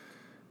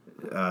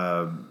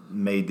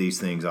made these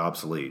things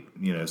obsolete.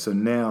 So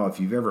now if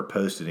you've ever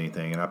posted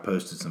anything, and I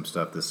posted some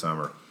stuff this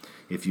summer,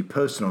 if you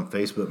post it on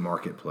Facebook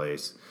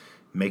Marketplace,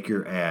 make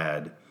your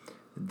ad,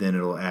 then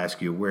it'll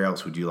ask you, where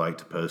else would you like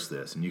to post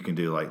this? And you can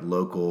do like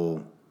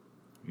local,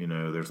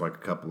 there's like a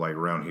couple like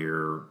around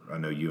here. I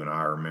know you and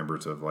I are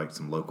members of like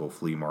some local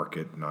flea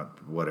market,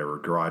 not whatever,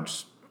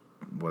 garage,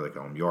 what do they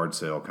call them, yard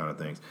sale kind of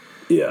things.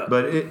 Yeah.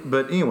 But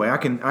anyway, I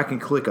can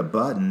click a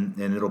button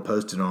and it'll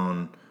post it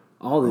on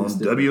all these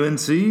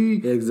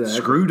WNC, exactly.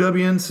 Screw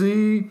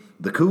WNC,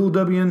 the Cool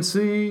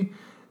WNC,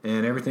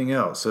 and everything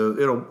else. So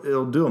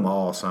it'll do them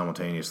all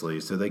simultaneously.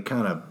 So they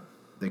kind of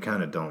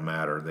don't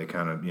matter. They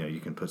kind of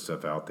you can put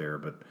stuff out there,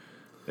 but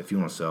if you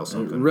want to sell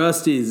something,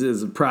 Rusty's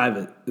is a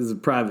private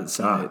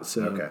site.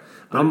 So okay.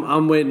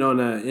 I'm waiting on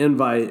an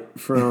invite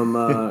from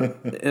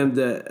him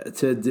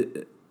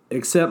to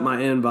accept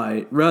my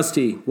invite.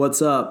 Rusty,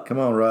 what's up? Come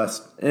on,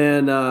 Rust,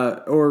 and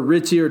or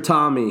Richie or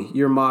Tommy,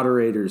 your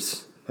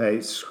moderators.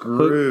 Hey,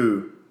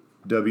 screw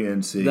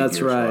WNC.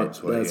 That's right.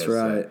 That's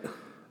right.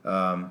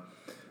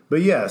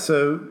 But yeah,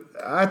 so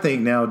I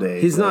think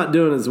nowadays he's not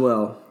doing as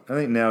well. I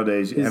think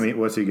nowadays,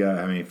 what's he got?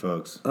 How many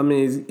folks? I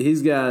mean,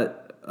 he's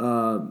got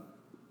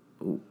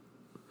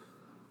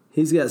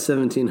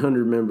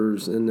 1,700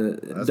 members, and the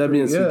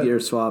WNC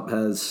Gear Swap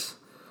has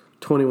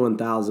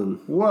 21,000.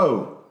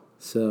 Whoa!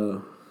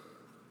 So,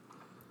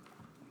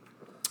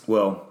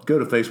 well, go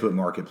to Facebook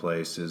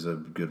Marketplace is a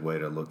good way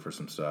to look for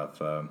some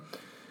stuff.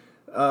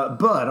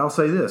 But I'll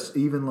say this: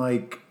 even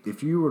like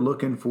if you were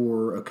looking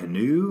for a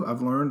canoe,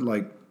 I've learned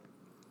like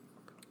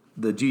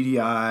the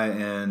GDI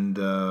and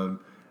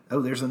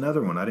there's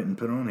another one I didn't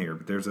put on here,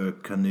 but there's a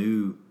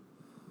canoe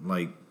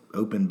like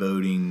open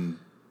boating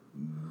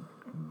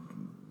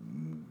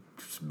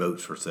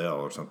boats for sale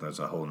or something. That's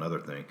a whole other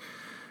thing.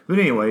 But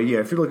anyway, yeah,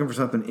 if you're looking for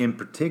something in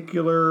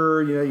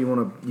particular, you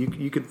want to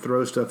you could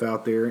throw stuff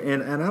out there,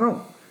 and I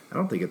don't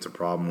think it's a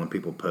problem when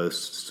people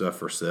post stuff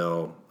for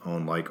sale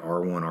on like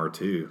R1,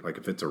 R2. Like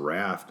if it's a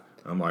raft,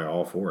 I'm like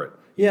all for it.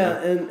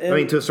 Yeah, and I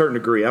mean to a certain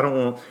degree. I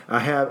will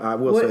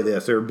say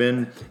this: there have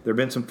been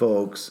some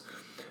folks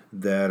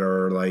that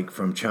are like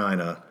from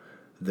China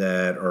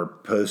that are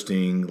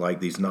posting like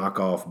these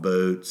knockoff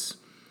boats.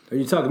 Are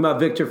you talking about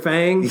Victor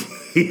Fang?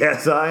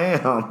 Yes, I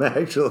am,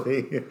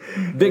 actually.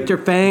 Victor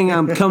Fang,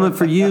 I'm coming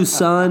for you,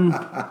 son.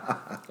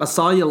 I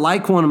saw you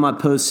like one of my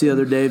posts the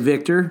other day,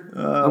 Victor.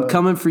 I'm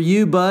coming for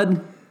you,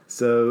 bud.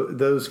 So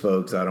those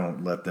folks, I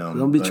don't let them.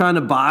 Don't be trying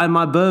to buy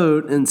my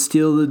boat and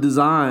steal the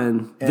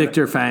design,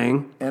 Victor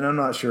Fang. And I'm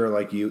not sure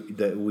like you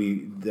that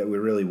we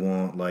really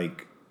want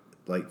like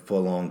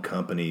full on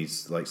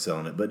companies like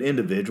selling it, but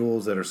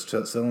individuals that are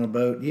selling a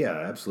boat, yeah,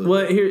 absolutely.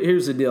 Well,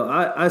 here's the deal.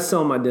 I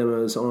sell my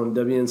demos on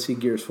WNC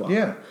Gear Swap.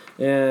 Yeah,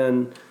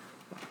 and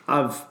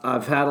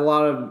I've had a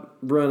lot of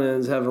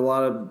run-ins, have a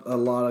lot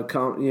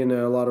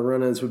of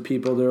run-ins with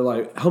people. They're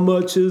like, "How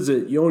much is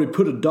it? You only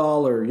put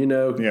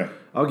 $1, Yeah,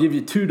 I'll give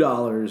you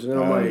 $2." And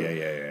I'm like,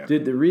 yeah.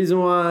 Dude, the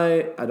reason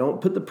why I don't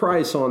put the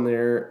price on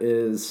there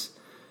is,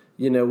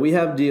 we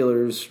have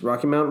dealers.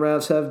 Rocky Mountain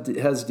Rafts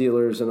has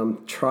dealers, and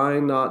I'm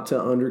trying not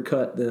to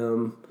undercut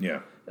them. Yeah.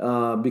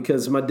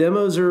 Because my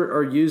demos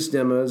are used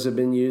demos, have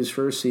been used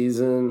for a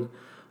season.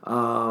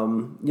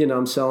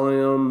 I'm selling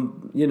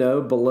them,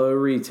 below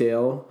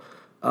retail.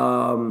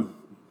 They're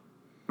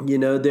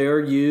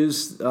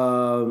used,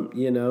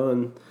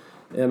 and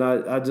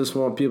I just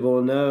want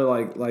people to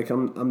know, like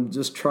I'm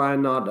just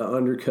trying not to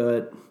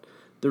undercut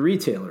the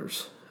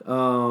retailers.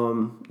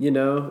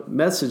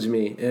 Message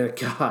me, and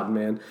God,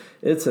 man,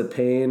 it's a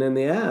pain in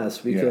the ass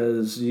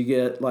because you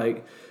get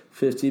like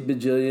 50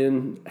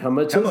 bajillion. How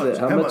much is it?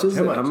 How much is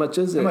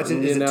it?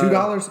 Is it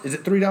 $2? Is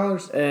it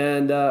 $3?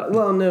 And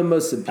no,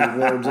 most of the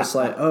people are just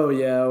like, oh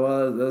yeah,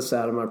 well that's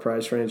out of my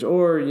price range,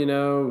 or I'd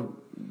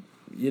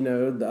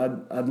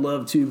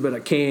love to, but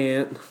I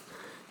can't,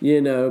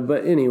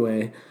 But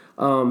anyway,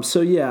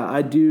 so yeah,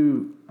 I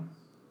do.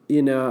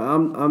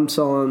 I'm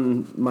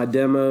selling my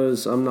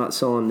demos. I'm not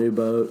selling new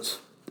boats.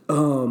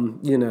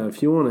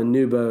 If you want a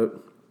new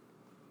boat,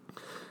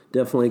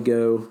 definitely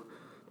go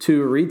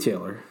to a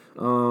retailer,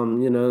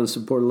 and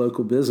support a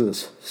local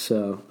business.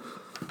 So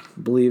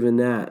believe in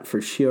that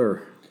for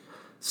sure.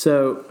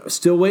 So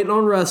still waiting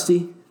on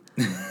Rusty.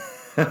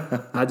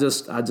 I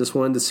just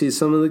wanted to see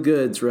some of the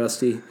goods,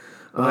 Rusty.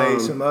 Hey,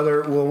 some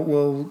other.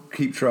 We'll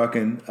keep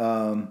trucking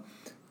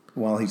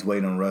while he's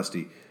waiting on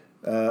Rusty.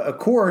 Of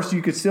course,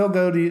 you could still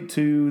go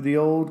to the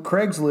old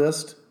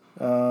Craigslist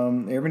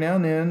every now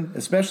and then,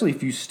 especially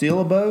if you steal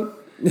a boat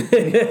and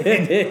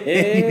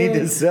you need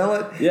to sell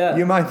it. Yeah.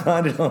 You might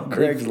find it on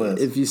Craigslist.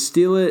 If you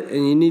steal it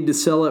and you need to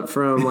sell it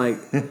from like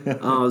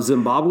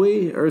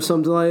Zimbabwe or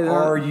something like that,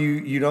 or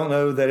you don't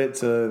know that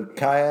it's a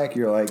kayak,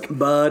 you're like,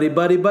 buddy.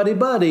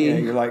 Yeah,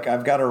 you're like,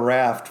 I've got a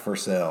raft for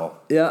sale.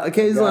 Yeah,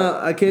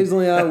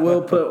 occasionally I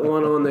will put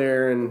one on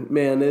there, and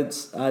man,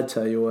 I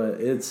tell you what,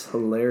 it's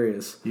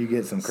hilarious. You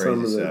get some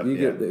crazy stuff.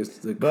 Get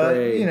the but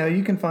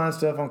you can find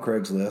stuff on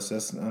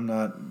Craigslist. I'm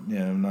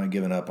not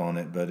giving up on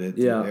it, but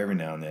every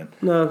now and then.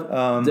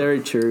 No, very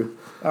true.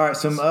 All right,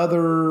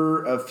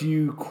 a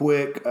few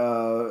quick.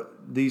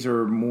 These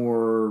are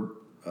more.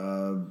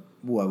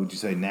 What would you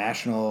say,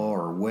 national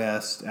or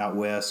out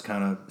west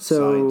kind of sites?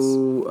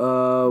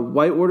 So,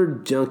 Whitewater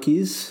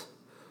Junkies.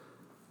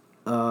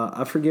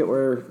 I forget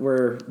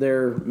where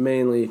they're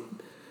mainly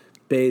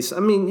based. I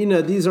mean,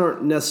 these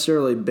aren't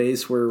necessarily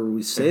based where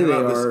we say they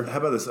are. How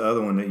about this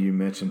other one that you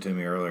mentioned to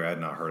me earlier? I had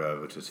not heard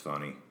of, which is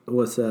funny.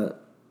 What's that?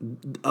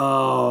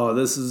 Oh,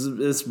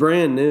 it's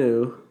brand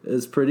new.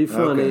 It's pretty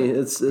funny. Okay.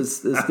 It's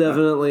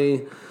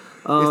definitely.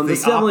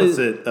 It's the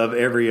opposite of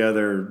every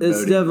other.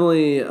 It's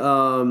definitely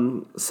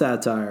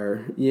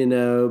satire,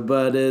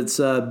 but it's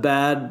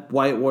bad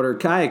whitewater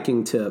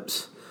kayaking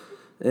tips,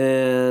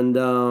 and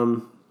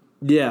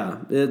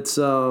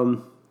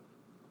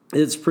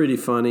it's pretty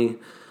funny.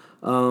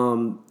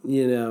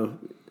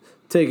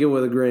 Take it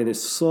with a grain of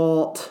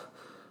salt.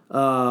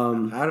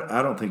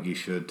 I don't think you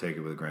should take it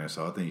with a grain of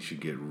salt. I think you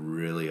should get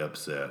really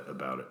upset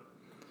about it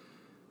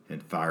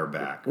and fire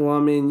back. Well,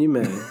 I mean, you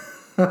may.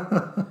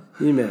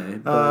 You may.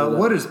 But,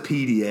 what is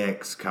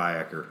PDX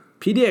Kayaker?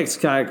 PDX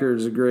Kayaker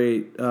is a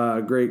great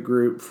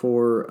group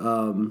for.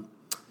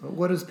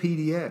 What is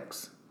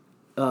PDX?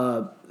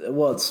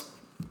 Well, it's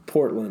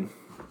Portland,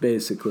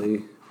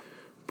 basically.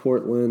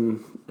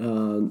 Portland,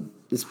 the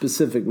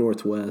Pacific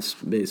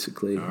Northwest,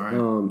 basically. All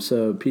right.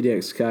 So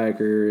PDX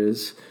Kayaker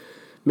is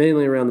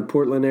mainly around the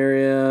Portland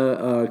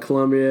area,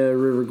 Columbia,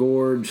 River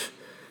Gorge,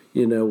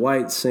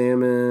 white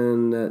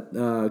salmon,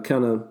 that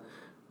kind of.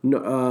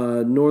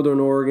 Northern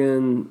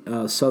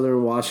Oregon,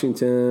 Southern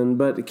Washington,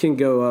 but it can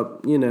go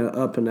up,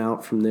 up and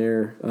out from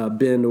there.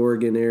 Bend,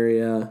 Oregon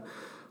area,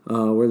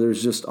 where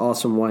there's just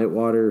awesome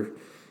whitewater,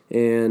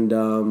 and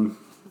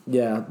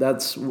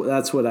that's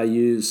what I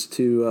use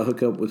to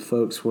hook up with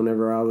folks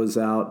whenever I was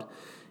out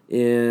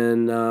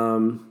in,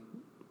 out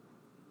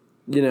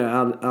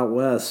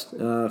west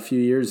a few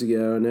years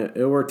ago, and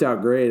it worked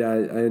out great. I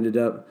ended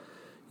up,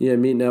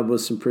 meeting up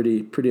with some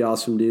pretty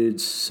awesome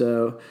dudes.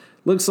 So.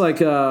 Looks like,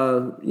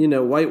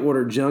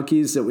 Whitewater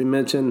Junkies that we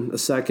mentioned a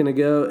second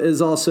ago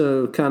is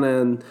also kind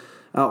of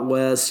out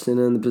west and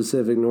in the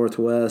Pacific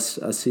Northwest.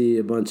 I see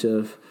a bunch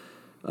of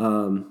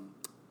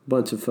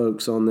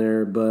folks on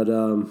there, but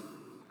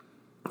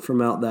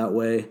from out that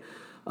way.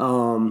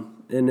 And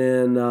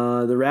then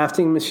the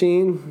Rafting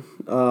Machine,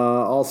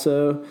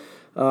 also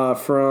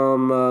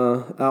from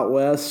out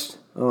west.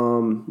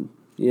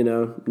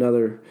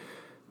 Another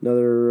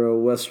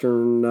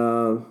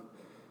Western.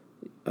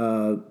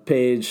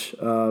 Page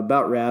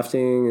about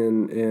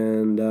rafting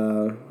and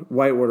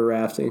whitewater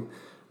rafting,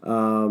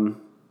 in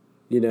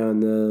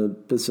the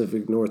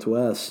Pacific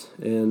Northwest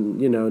and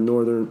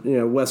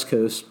northern, West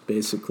Coast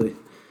basically.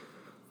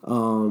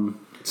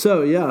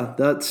 So yeah,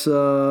 that's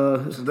so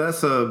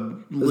that's a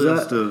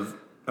list of.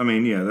 I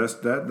mean, yeah,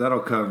 that'll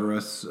cover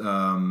us.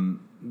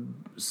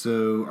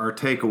 So our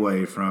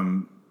takeaway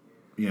from,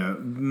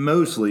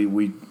 mostly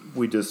we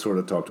just sort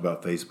of talked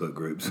about Facebook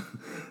groups.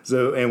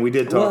 So, and we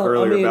did talk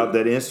earlier about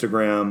that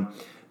Instagram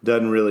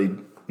doesn't really,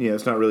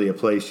 it's not really a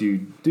place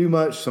you do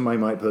much. Somebody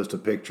might post a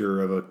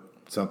picture of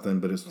something,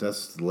 but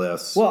that's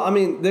less. Well, I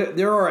mean,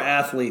 there are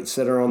athletes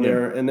that are on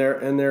there, and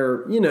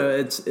they're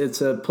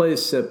it's a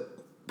place that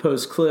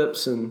posts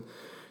clips and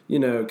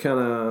kind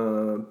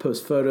of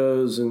post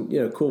photos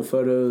and cool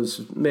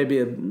photos.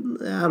 Maybe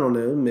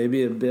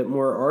maybe a bit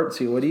more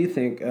artsy. What do you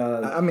think?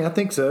 I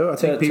think so. I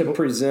think people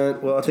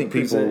present. Well, I think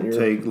people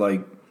take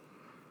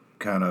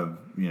kind of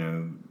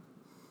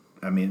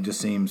it just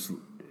seems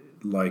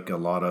like a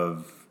lot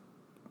of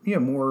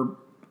more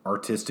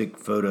artistic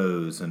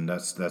photos, and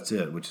that's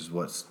it, which is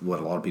what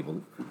a lot of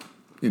people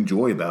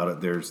enjoy about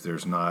it.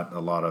 There's not a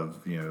lot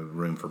of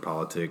room for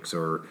politics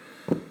or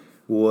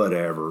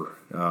whatever.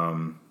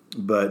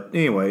 But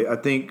anyway, I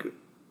think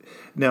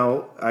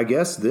now I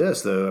guess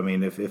this though. I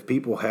mean, if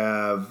people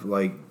have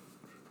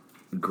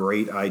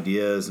great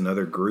ideas and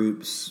other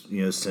groups,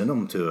 send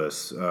them to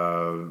us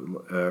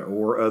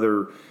or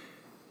other.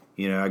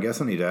 I guess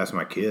I need to ask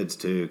my kids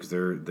too, because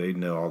they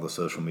know all the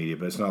social media.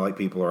 But it's not like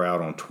people are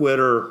out on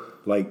Twitter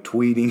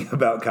tweeting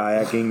about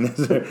kayaking.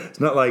 It's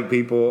not like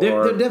people are.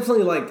 They're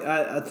definitely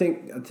I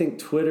think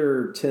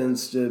Twitter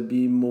tends to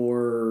be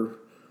more.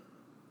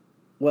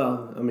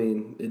 Well, I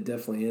mean, it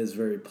definitely is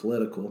very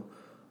political.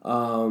 But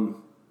I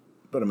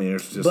mean,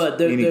 there's just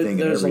anything.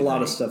 There's a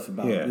lot of stuff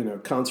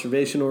about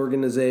conservation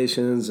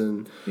organizations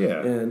and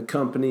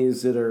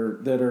companies that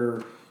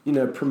are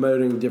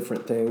promoting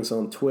different things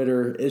on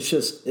Twitter. It's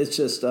just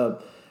there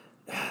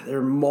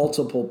are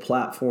multiple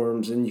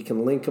platforms, and you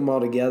can link them all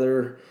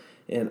together.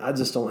 And I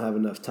just don't have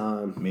enough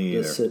time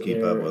to sit keep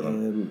there up with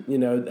them.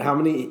 And how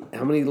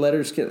many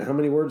words can I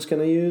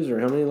use, or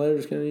how many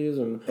letters can I use?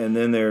 And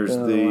then there's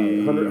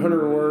the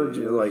 100 words,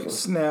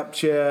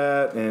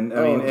 Snapchat, and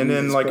and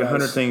then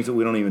 100 things that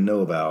we don't even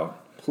know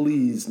about.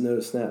 Please, no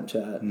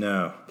Snapchat.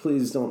 No,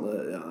 please don't.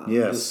 I'm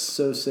just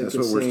so sick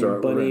of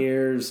seeing bunny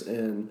ears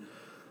and.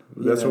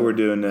 That's what we're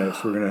doing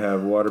next. We're going to have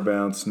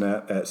Waterbound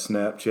at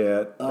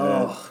Snapchat.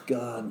 Oh,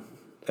 God.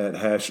 At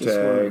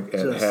hashtag,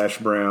 at hash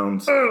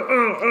browns.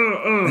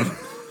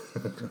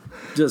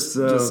 Just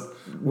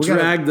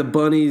drag the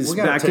bunnies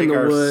back in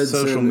the woods.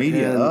 Social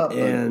media up,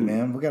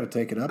 man. We got to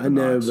take it up. I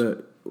know,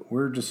 but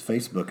we're just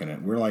Facebooking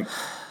it.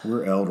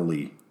 We're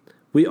elderly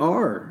We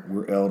are.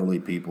 We're elderly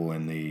people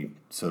in the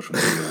social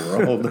media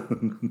world.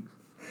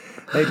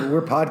 Hey, but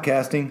we're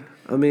podcasting.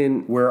 I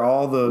mean, We're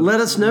all the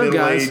let us know,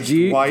 guys. Do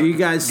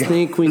you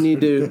think we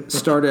need to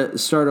start a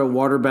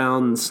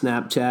waterbound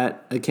Snapchat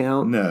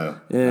account? No,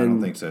 I And,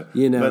 don't think so.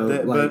 You know,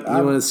 But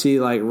you want to see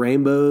like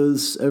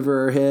rainbows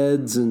over our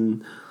heads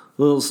and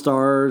little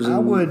stars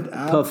and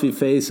puffy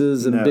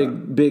faces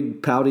and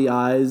big pouty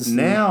eyes.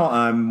 Now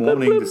I'm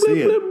wanting to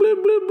see it. Bloop,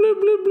 bloop, bloop, bloop,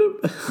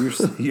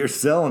 bloop. You're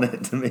selling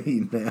it to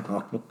me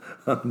now.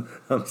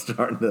 I'm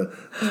starting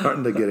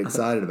to get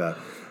excited about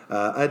it.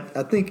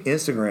 I think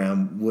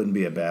Instagram wouldn't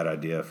be a bad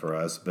idea for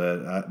us,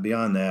 but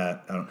beyond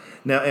that, I don't.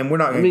 Now, and we're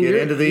not going to get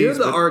into these. You're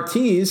the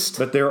artiste,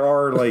 but there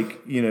are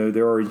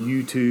there are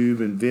YouTube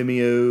and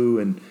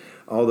Vimeo and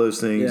all those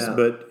things. Yeah.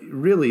 But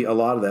really, a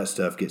lot of that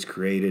stuff gets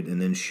created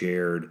and then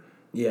shared.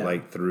 Yeah.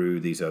 Like through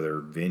these other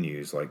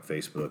venues like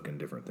Facebook and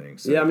different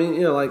things. So, yeah, I mean,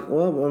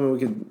 we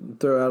could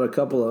throw out a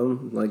couple of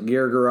them, like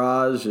Gear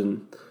Garage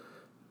and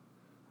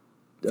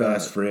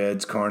Fast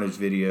Fred's Carnage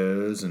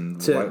videos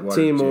and Whitewater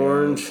Team Jazz.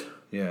 Orange.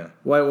 Yeah.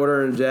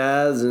 Whitewater and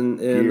Jazz and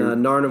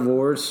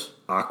Narnivores.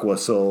 Aqua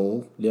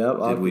Soul. Yep.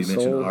 Did we mention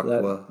Soul,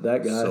 Aqua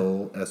that guy.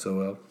 Soul,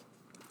 SOL?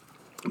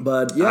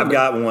 But yeah, I've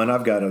got one.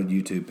 I've got a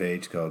YouTube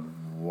page called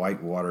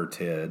Whitewater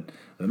Ted.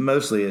 But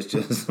mostly it's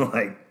just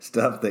like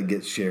stuff that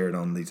gets shared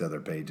on these other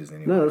pages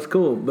anyway. No, it's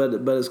cool. But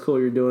it's cool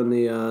you're doing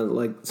the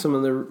like some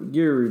of the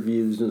gear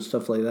reviews and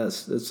stuff like that.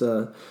 It's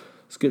a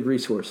good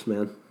resource,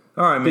 man.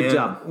 All right, man. Good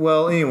job.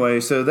 Well, anyway,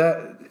 so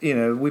that,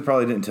 we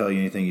probably didn't tell you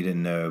anything you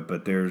didn't know,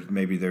 but there's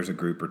a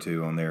group or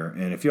two on there.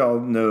 And if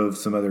y'all know of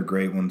some other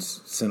great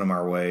ones, send them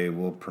our way.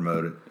 We'll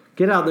promote it.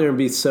 Get out there and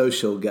be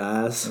social,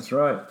 guys. That's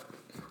right.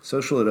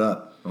 Social it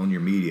up on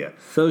your media.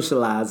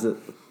 Socialize it.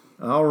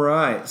 All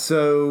right.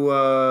 So,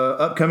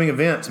 upcoming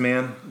events,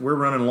 man. We're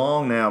running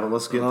long now, but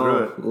let's get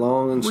through it.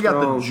 Long and we strong.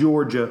 We got the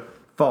Georgia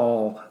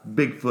Fall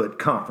Bigfoot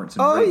Conference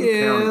in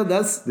Reagan County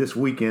that's this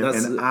weekend,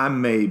 and I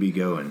may be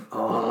going.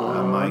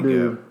 I might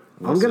go.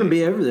 I'm going to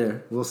be over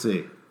there. We'll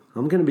see.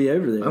 I'm going to be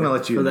over there. I'm going to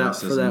let you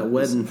announce for that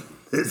wedding.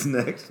 This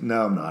next.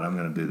 No, I'm not. I'm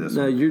going to do this.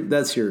 No,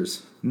 that's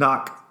yours.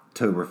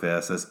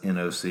 Knocktoberfest. That's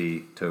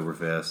NOC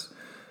Toberfest.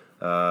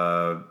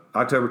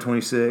 October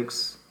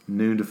 26th,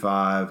 noon to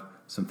 5.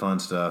 Some fun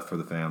stuff for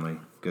the family.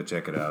 Go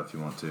check it out if you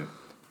want to.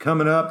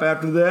 Coming up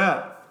after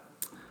that.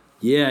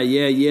 Yeah.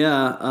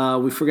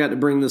 We forgot to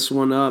bring this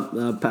one up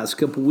past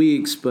couple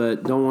weeks,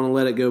 but don't want to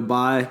let it go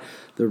by.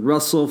 The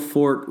Russell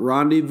Fork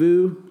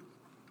Rendezvous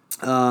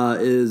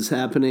is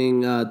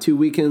happening 2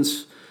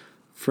 weekends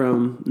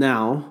from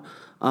now.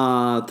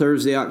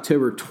 Thursday,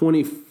 October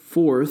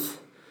 24th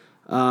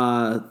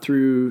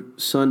through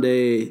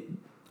Sunday,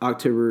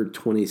 October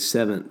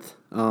 27th.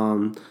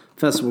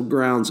 Festival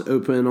grounds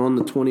open on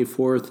the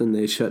 24th and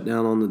they shut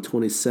down on the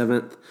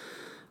 27th.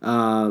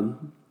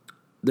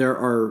 There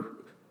are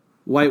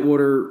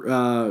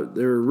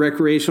there are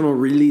recreational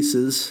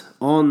releases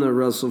on the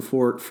Russell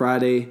Fork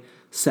Friday,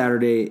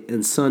 Saturday,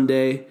 and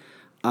Sunday.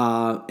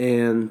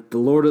 And the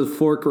Lord of the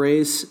Fork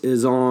race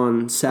is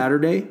on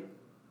Saturday.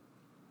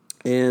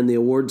 And the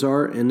awards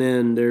are. And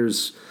then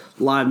there's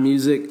live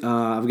music.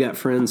 I've got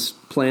friends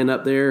playing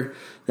up there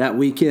that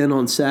weekend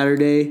on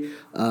Saturday.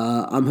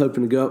 I'm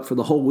hoping to go up for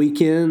the whole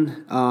weekend.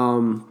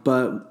 Who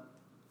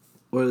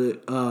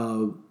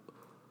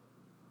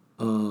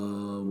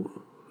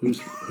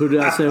did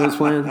I say was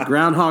playing?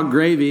 Groundhog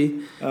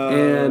Gravy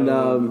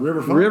and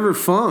River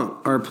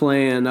Funk are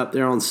playing up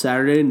there on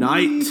Saturday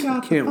night.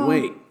 Can't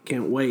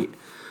wait.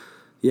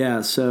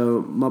 Yeah,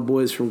 so my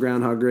boys from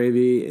Groundhog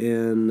Gravy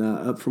and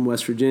up from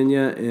West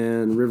Virginia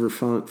and River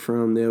Funk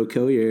from the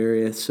Ocoee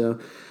area. So,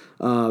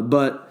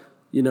 but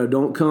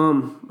don't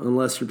come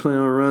unless you're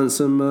planning on running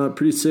some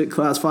pretty sick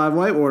Class 5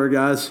 whitewater,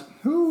 guys.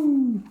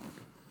 Ooh.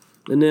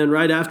 And then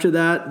right after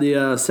that,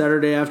 the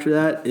Saturday after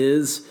that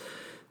is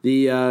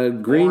the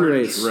green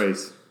Orange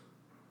race.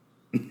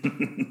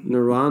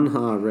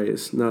 Naranja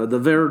race. No, the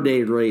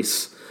Verde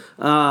race.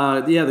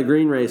 The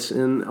green race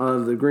in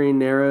the Green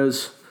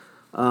Narrows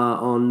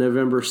on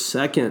November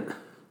 2nd.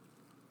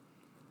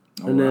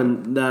 And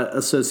then that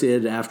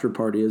associated after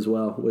party as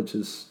well, which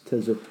is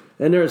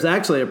and there's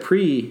actually a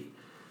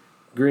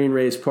pre-green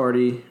race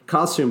party,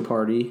 costume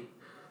party.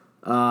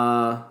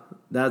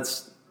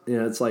 That's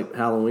it's like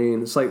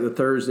Halloween. It's like the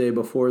Thursday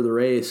before the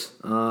race.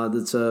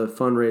 That's a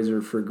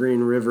fundraiser for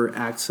Green River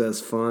Access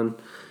Fund.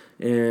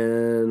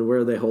 And where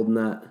are they holding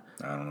that?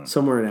 I don't know.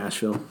 Somewhere in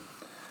Asheville.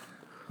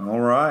 All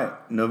right.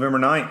 November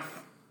 9th.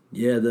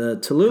 Yeah, the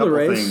Tallulah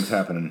race. Couple things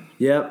happening.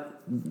 Yep.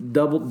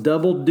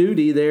 Double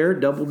duty there.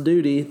 Double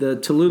duty. The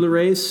Tallulah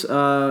race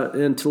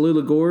in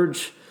Tallulah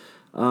Gorge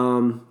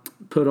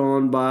put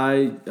on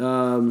by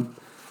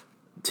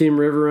Team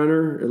River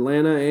Runner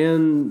Atlanta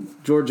and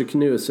Georgia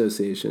Canoe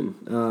Association.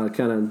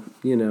 Kind of,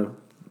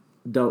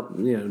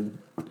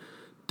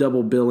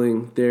 double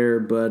billing there.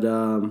 But,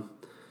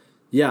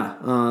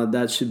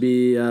 that should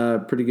be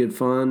pretty good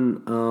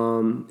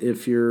fun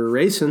if you're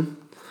racing.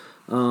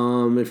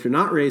 If you're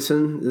not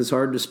racing, it's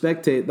hard to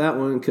spectate that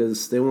one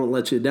because they won't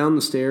let you down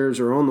the stairs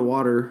or on the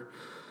water.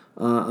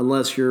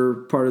 unless you're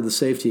part of the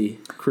safety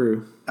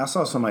crew. I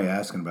saw somebody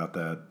asking about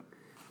that.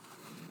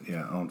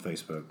 Yeah, on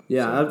Facebook.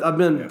 Yeah, So, I've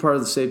been part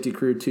of the safety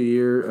crew 2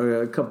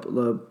 years,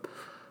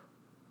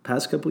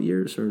 past couple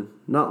years, or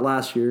not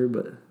last year,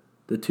 but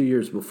the 2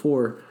 years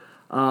before.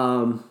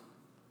 But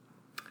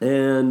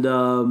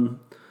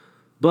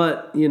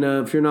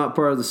if you're not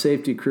part of the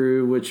safety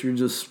crew, which you're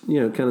just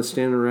kind of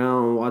standing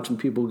around and watching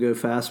people go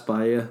fast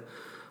by you,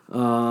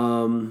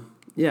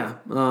 you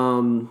got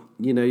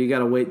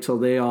to wait till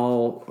they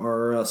all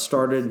are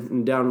started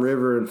and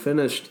downriver and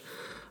finished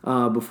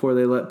before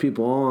they let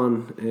people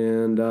on.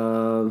 And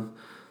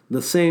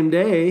the same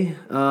day,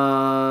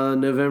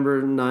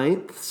 November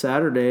 9th,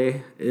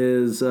 Saturday,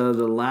 is the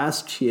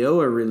last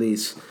Cheoah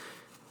release.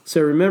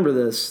 So remember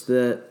this,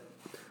 that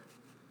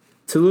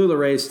Tallulah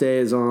race day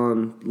is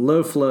on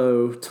low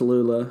flow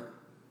Tallulah,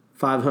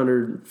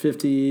 500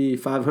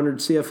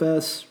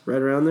 CFS,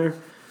 right around there,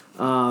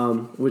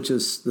 which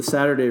is the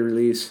Saturday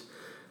release.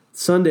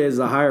 Sunday is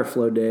the higher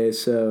flow day,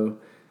 so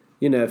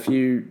if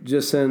you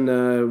just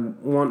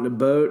wanting a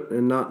boat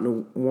and not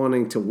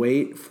wanting to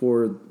wait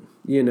for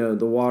the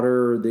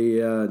water or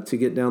to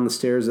get down the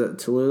stairs at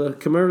Tallulah,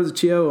 come over to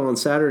Cheoah on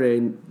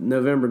Saturday,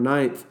 November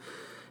 9th,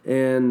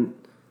 and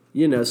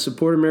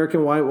support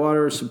American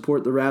Whitewater,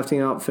 support the rafting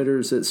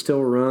outfitters that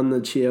still run the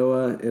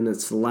Cheoah, and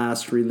it's the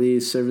last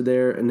release over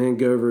there, and then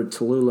go over to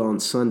Tallulah on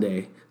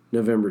Sunday,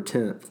 November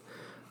 10th.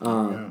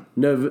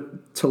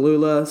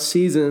 Tallulah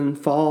season,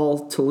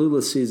 fall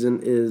Tallulah season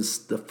is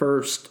the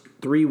first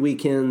 3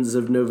 weekends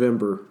of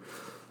November.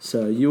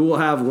 So you will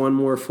have one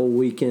more full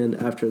weekend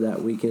after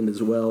that weekend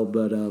as well.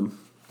 But,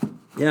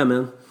 yeah,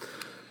 man,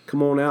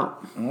 come on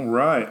out. All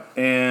right.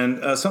 And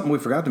something we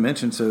forgot to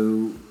mention,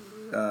 so,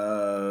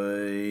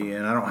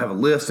 and I don't have a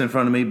list in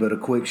front of me, but a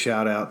quick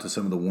shout out to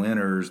some of the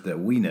winners that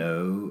we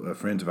know,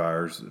 friends of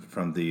ours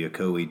from the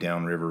Ocoee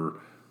Downriver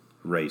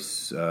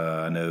race.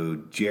 I know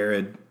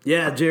Jared.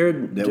 Yeah,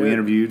 Jared. We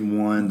interviewed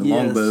won the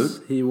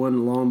longboat. He won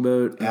the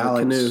longboat.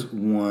 Alex canoe.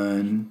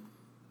 won,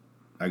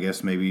 I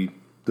guess maybe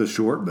the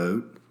short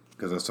boat,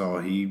 because I saw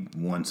he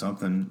won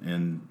something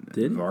in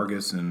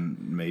Vargas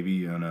and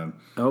maybe on a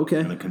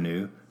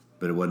canoe,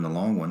 but it wasn't a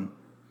long one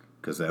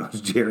because that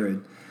was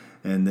Jared.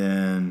 And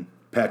then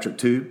Patrick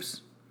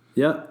Toops.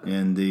 Yep.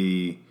 And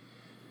the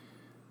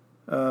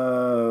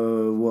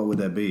what would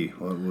that be?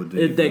 What would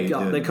they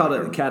called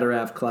it the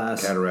cataract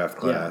class. Cataract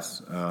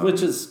class, yeah.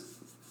 Which is,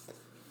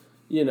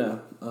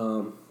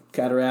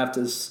 cataract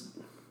is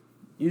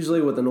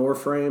usually with an oar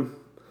frame.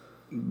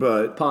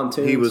 But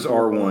pontoons, he was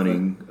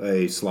R1ing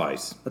a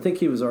slice. I think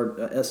he was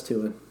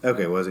S2ing.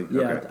 Okay, was he?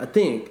 Yeah, okay. I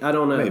think. I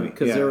don't know. Maybe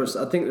because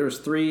I think there was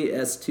 3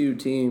 S2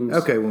 teams.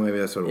 Okay, well maybe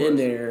that's what it was. In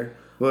there.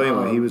 Well,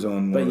 anyway, he was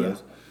on one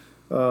of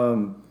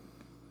those.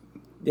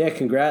 Yeah,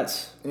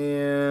 congrats.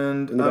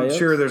 And Anybody else?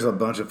 Sure there's a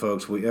bunch of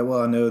folks. I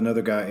know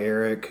another guy,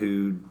 Eric,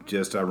 who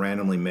just I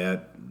randomly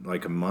met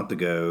like a month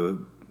ago,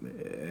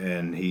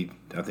 and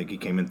I think he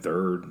came in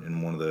third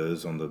in one of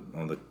those on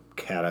the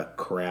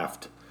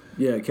catacraft.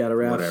 Yeah,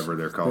 cataract. Whatever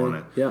they're calling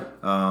it. Yeah.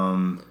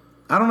 I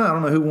don't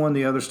know who won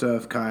the other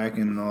stuff,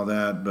 kayaking and all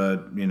that,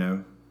 but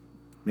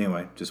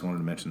anyway, just wanted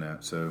to mention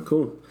that. So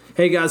cool.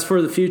 Hey guys,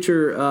 for the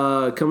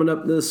future, coming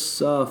up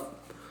this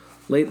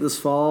late this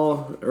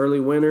fall, early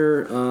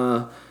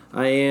winter,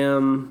 I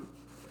am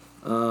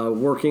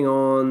working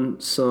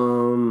on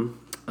some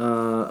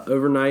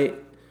overnight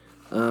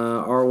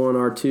R1,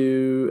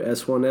 R2,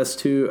 S1,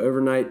 S2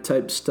 overnight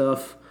type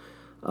stuff.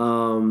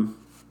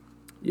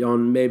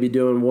 On maybe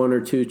doing 1 or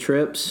 2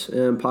 trips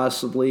and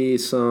possibly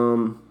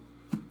some,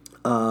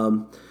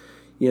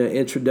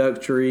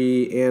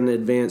 introductory and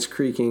advanced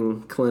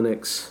creeking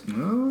clinics.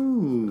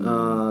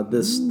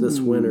 This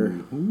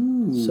winter.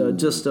 Ooh. So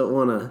just don't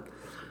want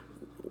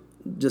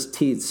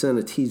to send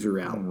a teaser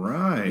out. All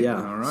right. Yeah.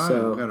 All right.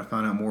 So, we've got to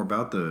find out more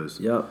about those.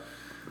 Yep.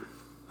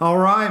 All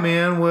right,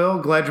 man. Well,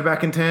 glad you're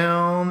back in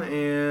town,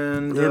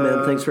 and yeah,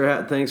 man. Thanks for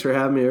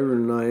having me over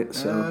tonight.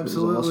 So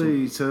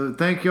absolutely. Awesome. So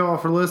thank you all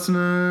for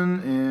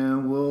listening,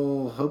 and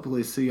we'll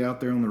hopefully see you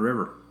out there on the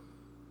river.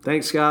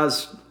 Thanks,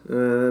 guys,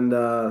 and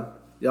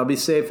y'all be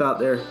safe out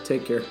there.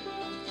 Take care.